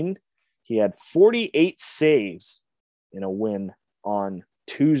 .917. He had 48 saves in a win on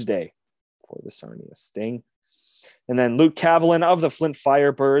Tuesday for the Sarnia Sting. And then Luke Kavalin of the Flint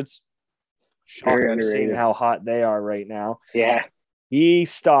Firebirds. Shocking seeing how hot they are right now. Yeah. He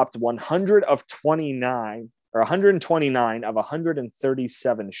stopped 129 of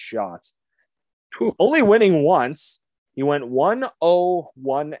 137 shots. Whew. Only winning once. He went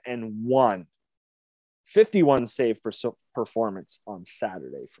 1-0-1-1. 51 save performance on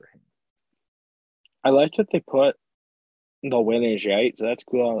Saturday for him. I like that they put the winners, right? So that's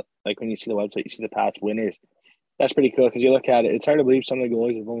cool. Like when you see the website, you see the past winners. That's pretty cool because you look at it. It's hard to believe some of the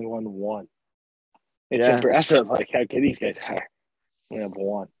goalies have only won one. It's impressive, like how good these guys are. We have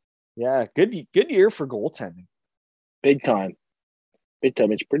one. Yeah, good year for goaltending. Big time.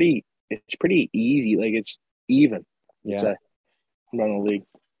 It's pretty easy. Like it's even. It's a run the league.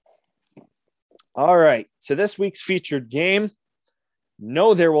 All right. So this week's featured game.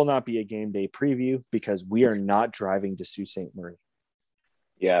 No, there will not be a game day preview because we are not driving to Sault Ste. Marie.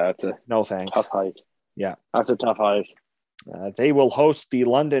 Yeah, that's a no thanks. Tough hike. Yeah, that's a tough hike. They will host the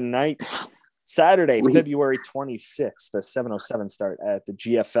London Knights Saturday, February 26th, the 7:07 start at the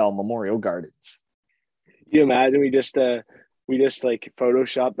GFL Memorial Gardens. Can you imagine we just like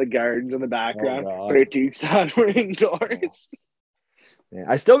Photoshop the gardens in the background, but our Dukes on we're indoors. Yeah,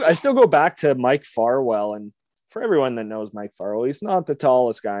 I still go back to Mike Farwell, and for everyone that knows Mike Farwell, he's not the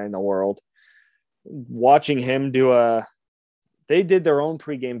tallest guy in the world. Watching him they did their own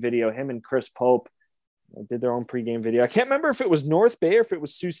pregame video. Him and Chris Pope did their own pregame video. I can't remember if it was North Bay or if it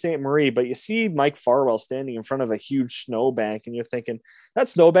was Sault Ste. Marie, but you see Mike Farwell standing in front of a huge snowbank, and you're thinking that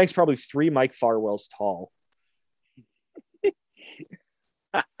snowbank's probably 3 Mike Farwells tall.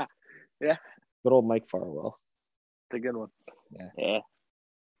 Yeah, good old Mike Farwell. It's a good one.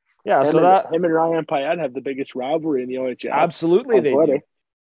 Yeah. So him and Ryan Payette have the biggest rivalry in the OHL. Absolutely, they do.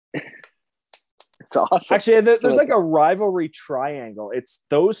 It's awesome. Actually, there's like a rivalry triangle. It's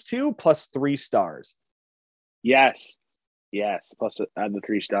those two plus 3 stars. Yes. Plus add the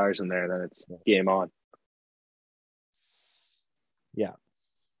 3 stars in there, then it's game on. Yeah.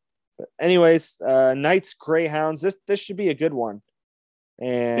 But anyways, Knights Greyhounds. This should be a good one.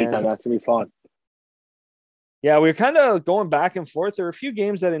 And that's gonna be fun. Yeah, we were kind of going back and forth. There were a few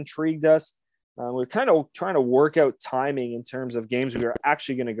games that intrigued us. We're kind of trying to work out timing in terms of games we were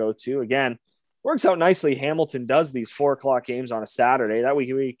actually going to go to. Again, works out nicely. Hamilton does these 4:00 games on a Saturday. That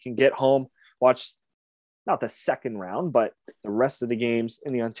we can get home, watch not the second round, but the rest of the games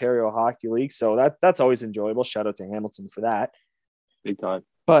in the Ontario Hockey League. So that's always enjoyable. Shout out to Hamilton for that. Big time.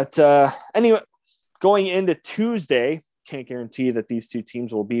 But anyway, going into Tuesday, can't guarantee that these two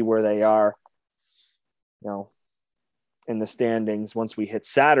teams will be where they are, in the standings. Once we hit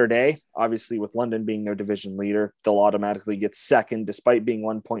Saturday, obviously with London being their division leader, they'll automatically get second despite being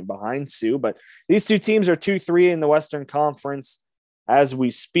 1 point behind Sioux. But these two teams are 2-3 in the Western Conference as we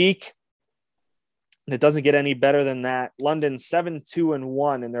speak. And it doesn't get any better than that. London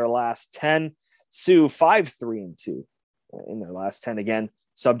 7-2-1 in their last 10. Sioux 5-3-2 in their last 10. Again,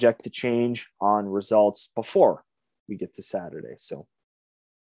 subject to change on results before we get to Saturday. So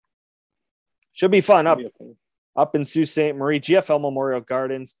should be fun up in Sault Ste. Marie, GFL Memorial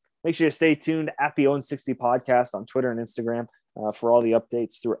Gardens. Make sure you stay tuned at the Own 60 podcast on Twitter and Instagram. for all the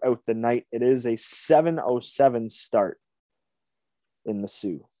updates throughout the night. It is a 7:07 start in the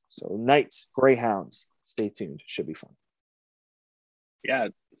Sioux. So Knights, Greyhounds, stay tuned. Should be fun. Yeah,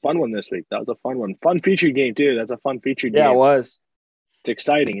 fun one this week. That was a fun one. Fun featured game, too. That's a fun featured game. Yeah, it was. It's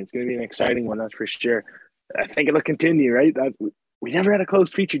exciting. It's going to be an exciting one, that's for sure. I think it'll continue, right? We never had a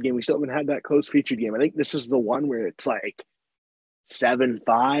close featured game. We still haven't had that close featured game. I think this is the one where it's like 7-5,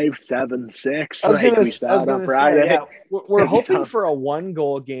 7-6. Like we saw on Friday. Yeah, we're hoping for a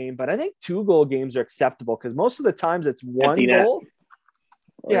 1-goal game, but I think 2-goal games are acceptable because most of the times it's one empty goal.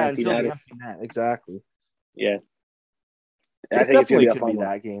 Yeah, until the empty net. Exactly. Yeah. I think it's definitely could be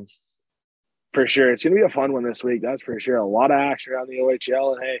that game. For sure. It's going to be a fun one this week. That's for sure. A lot of action around the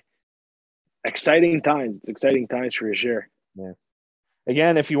OHL. And, hey, exciting times. It's exciting times for sure. Yeah.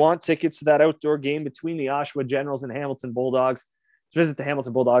 Again, if you want tickets to that outdoor game between the Oshawa Generals and Hamilton Bulldogs, visit the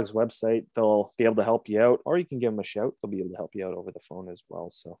Hamilton Bulldogs website. They'll be able to help you out, or you can give them a shout. They'll be able to help you out over the phone as well.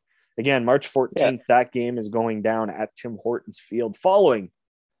 So, again, March 14th, that game is going down at Tim Hortons Field following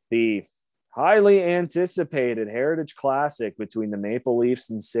the highly anticipated Heritage Classic between the Maple Leafs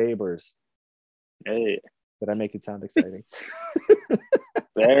and Sabres. Hey. Did I make it sound exciting?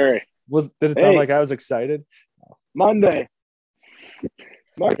 Very. Did it sound like I was excited? Monday.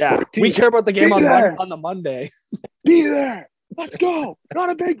 March 14th. We care about the game on the Monday. Be there. Let's go. Not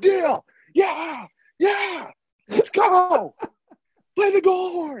a big deal. Yeah. Let's go. Play the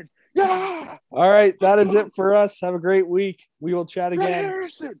goal horn. Yeah. All right. That is it for us. Have a great week. We will chat again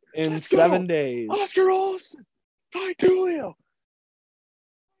Harrison. in 7 days. Oscar Olsen. Ty Tulio.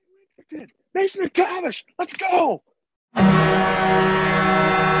 Mason McTavish. Let's go.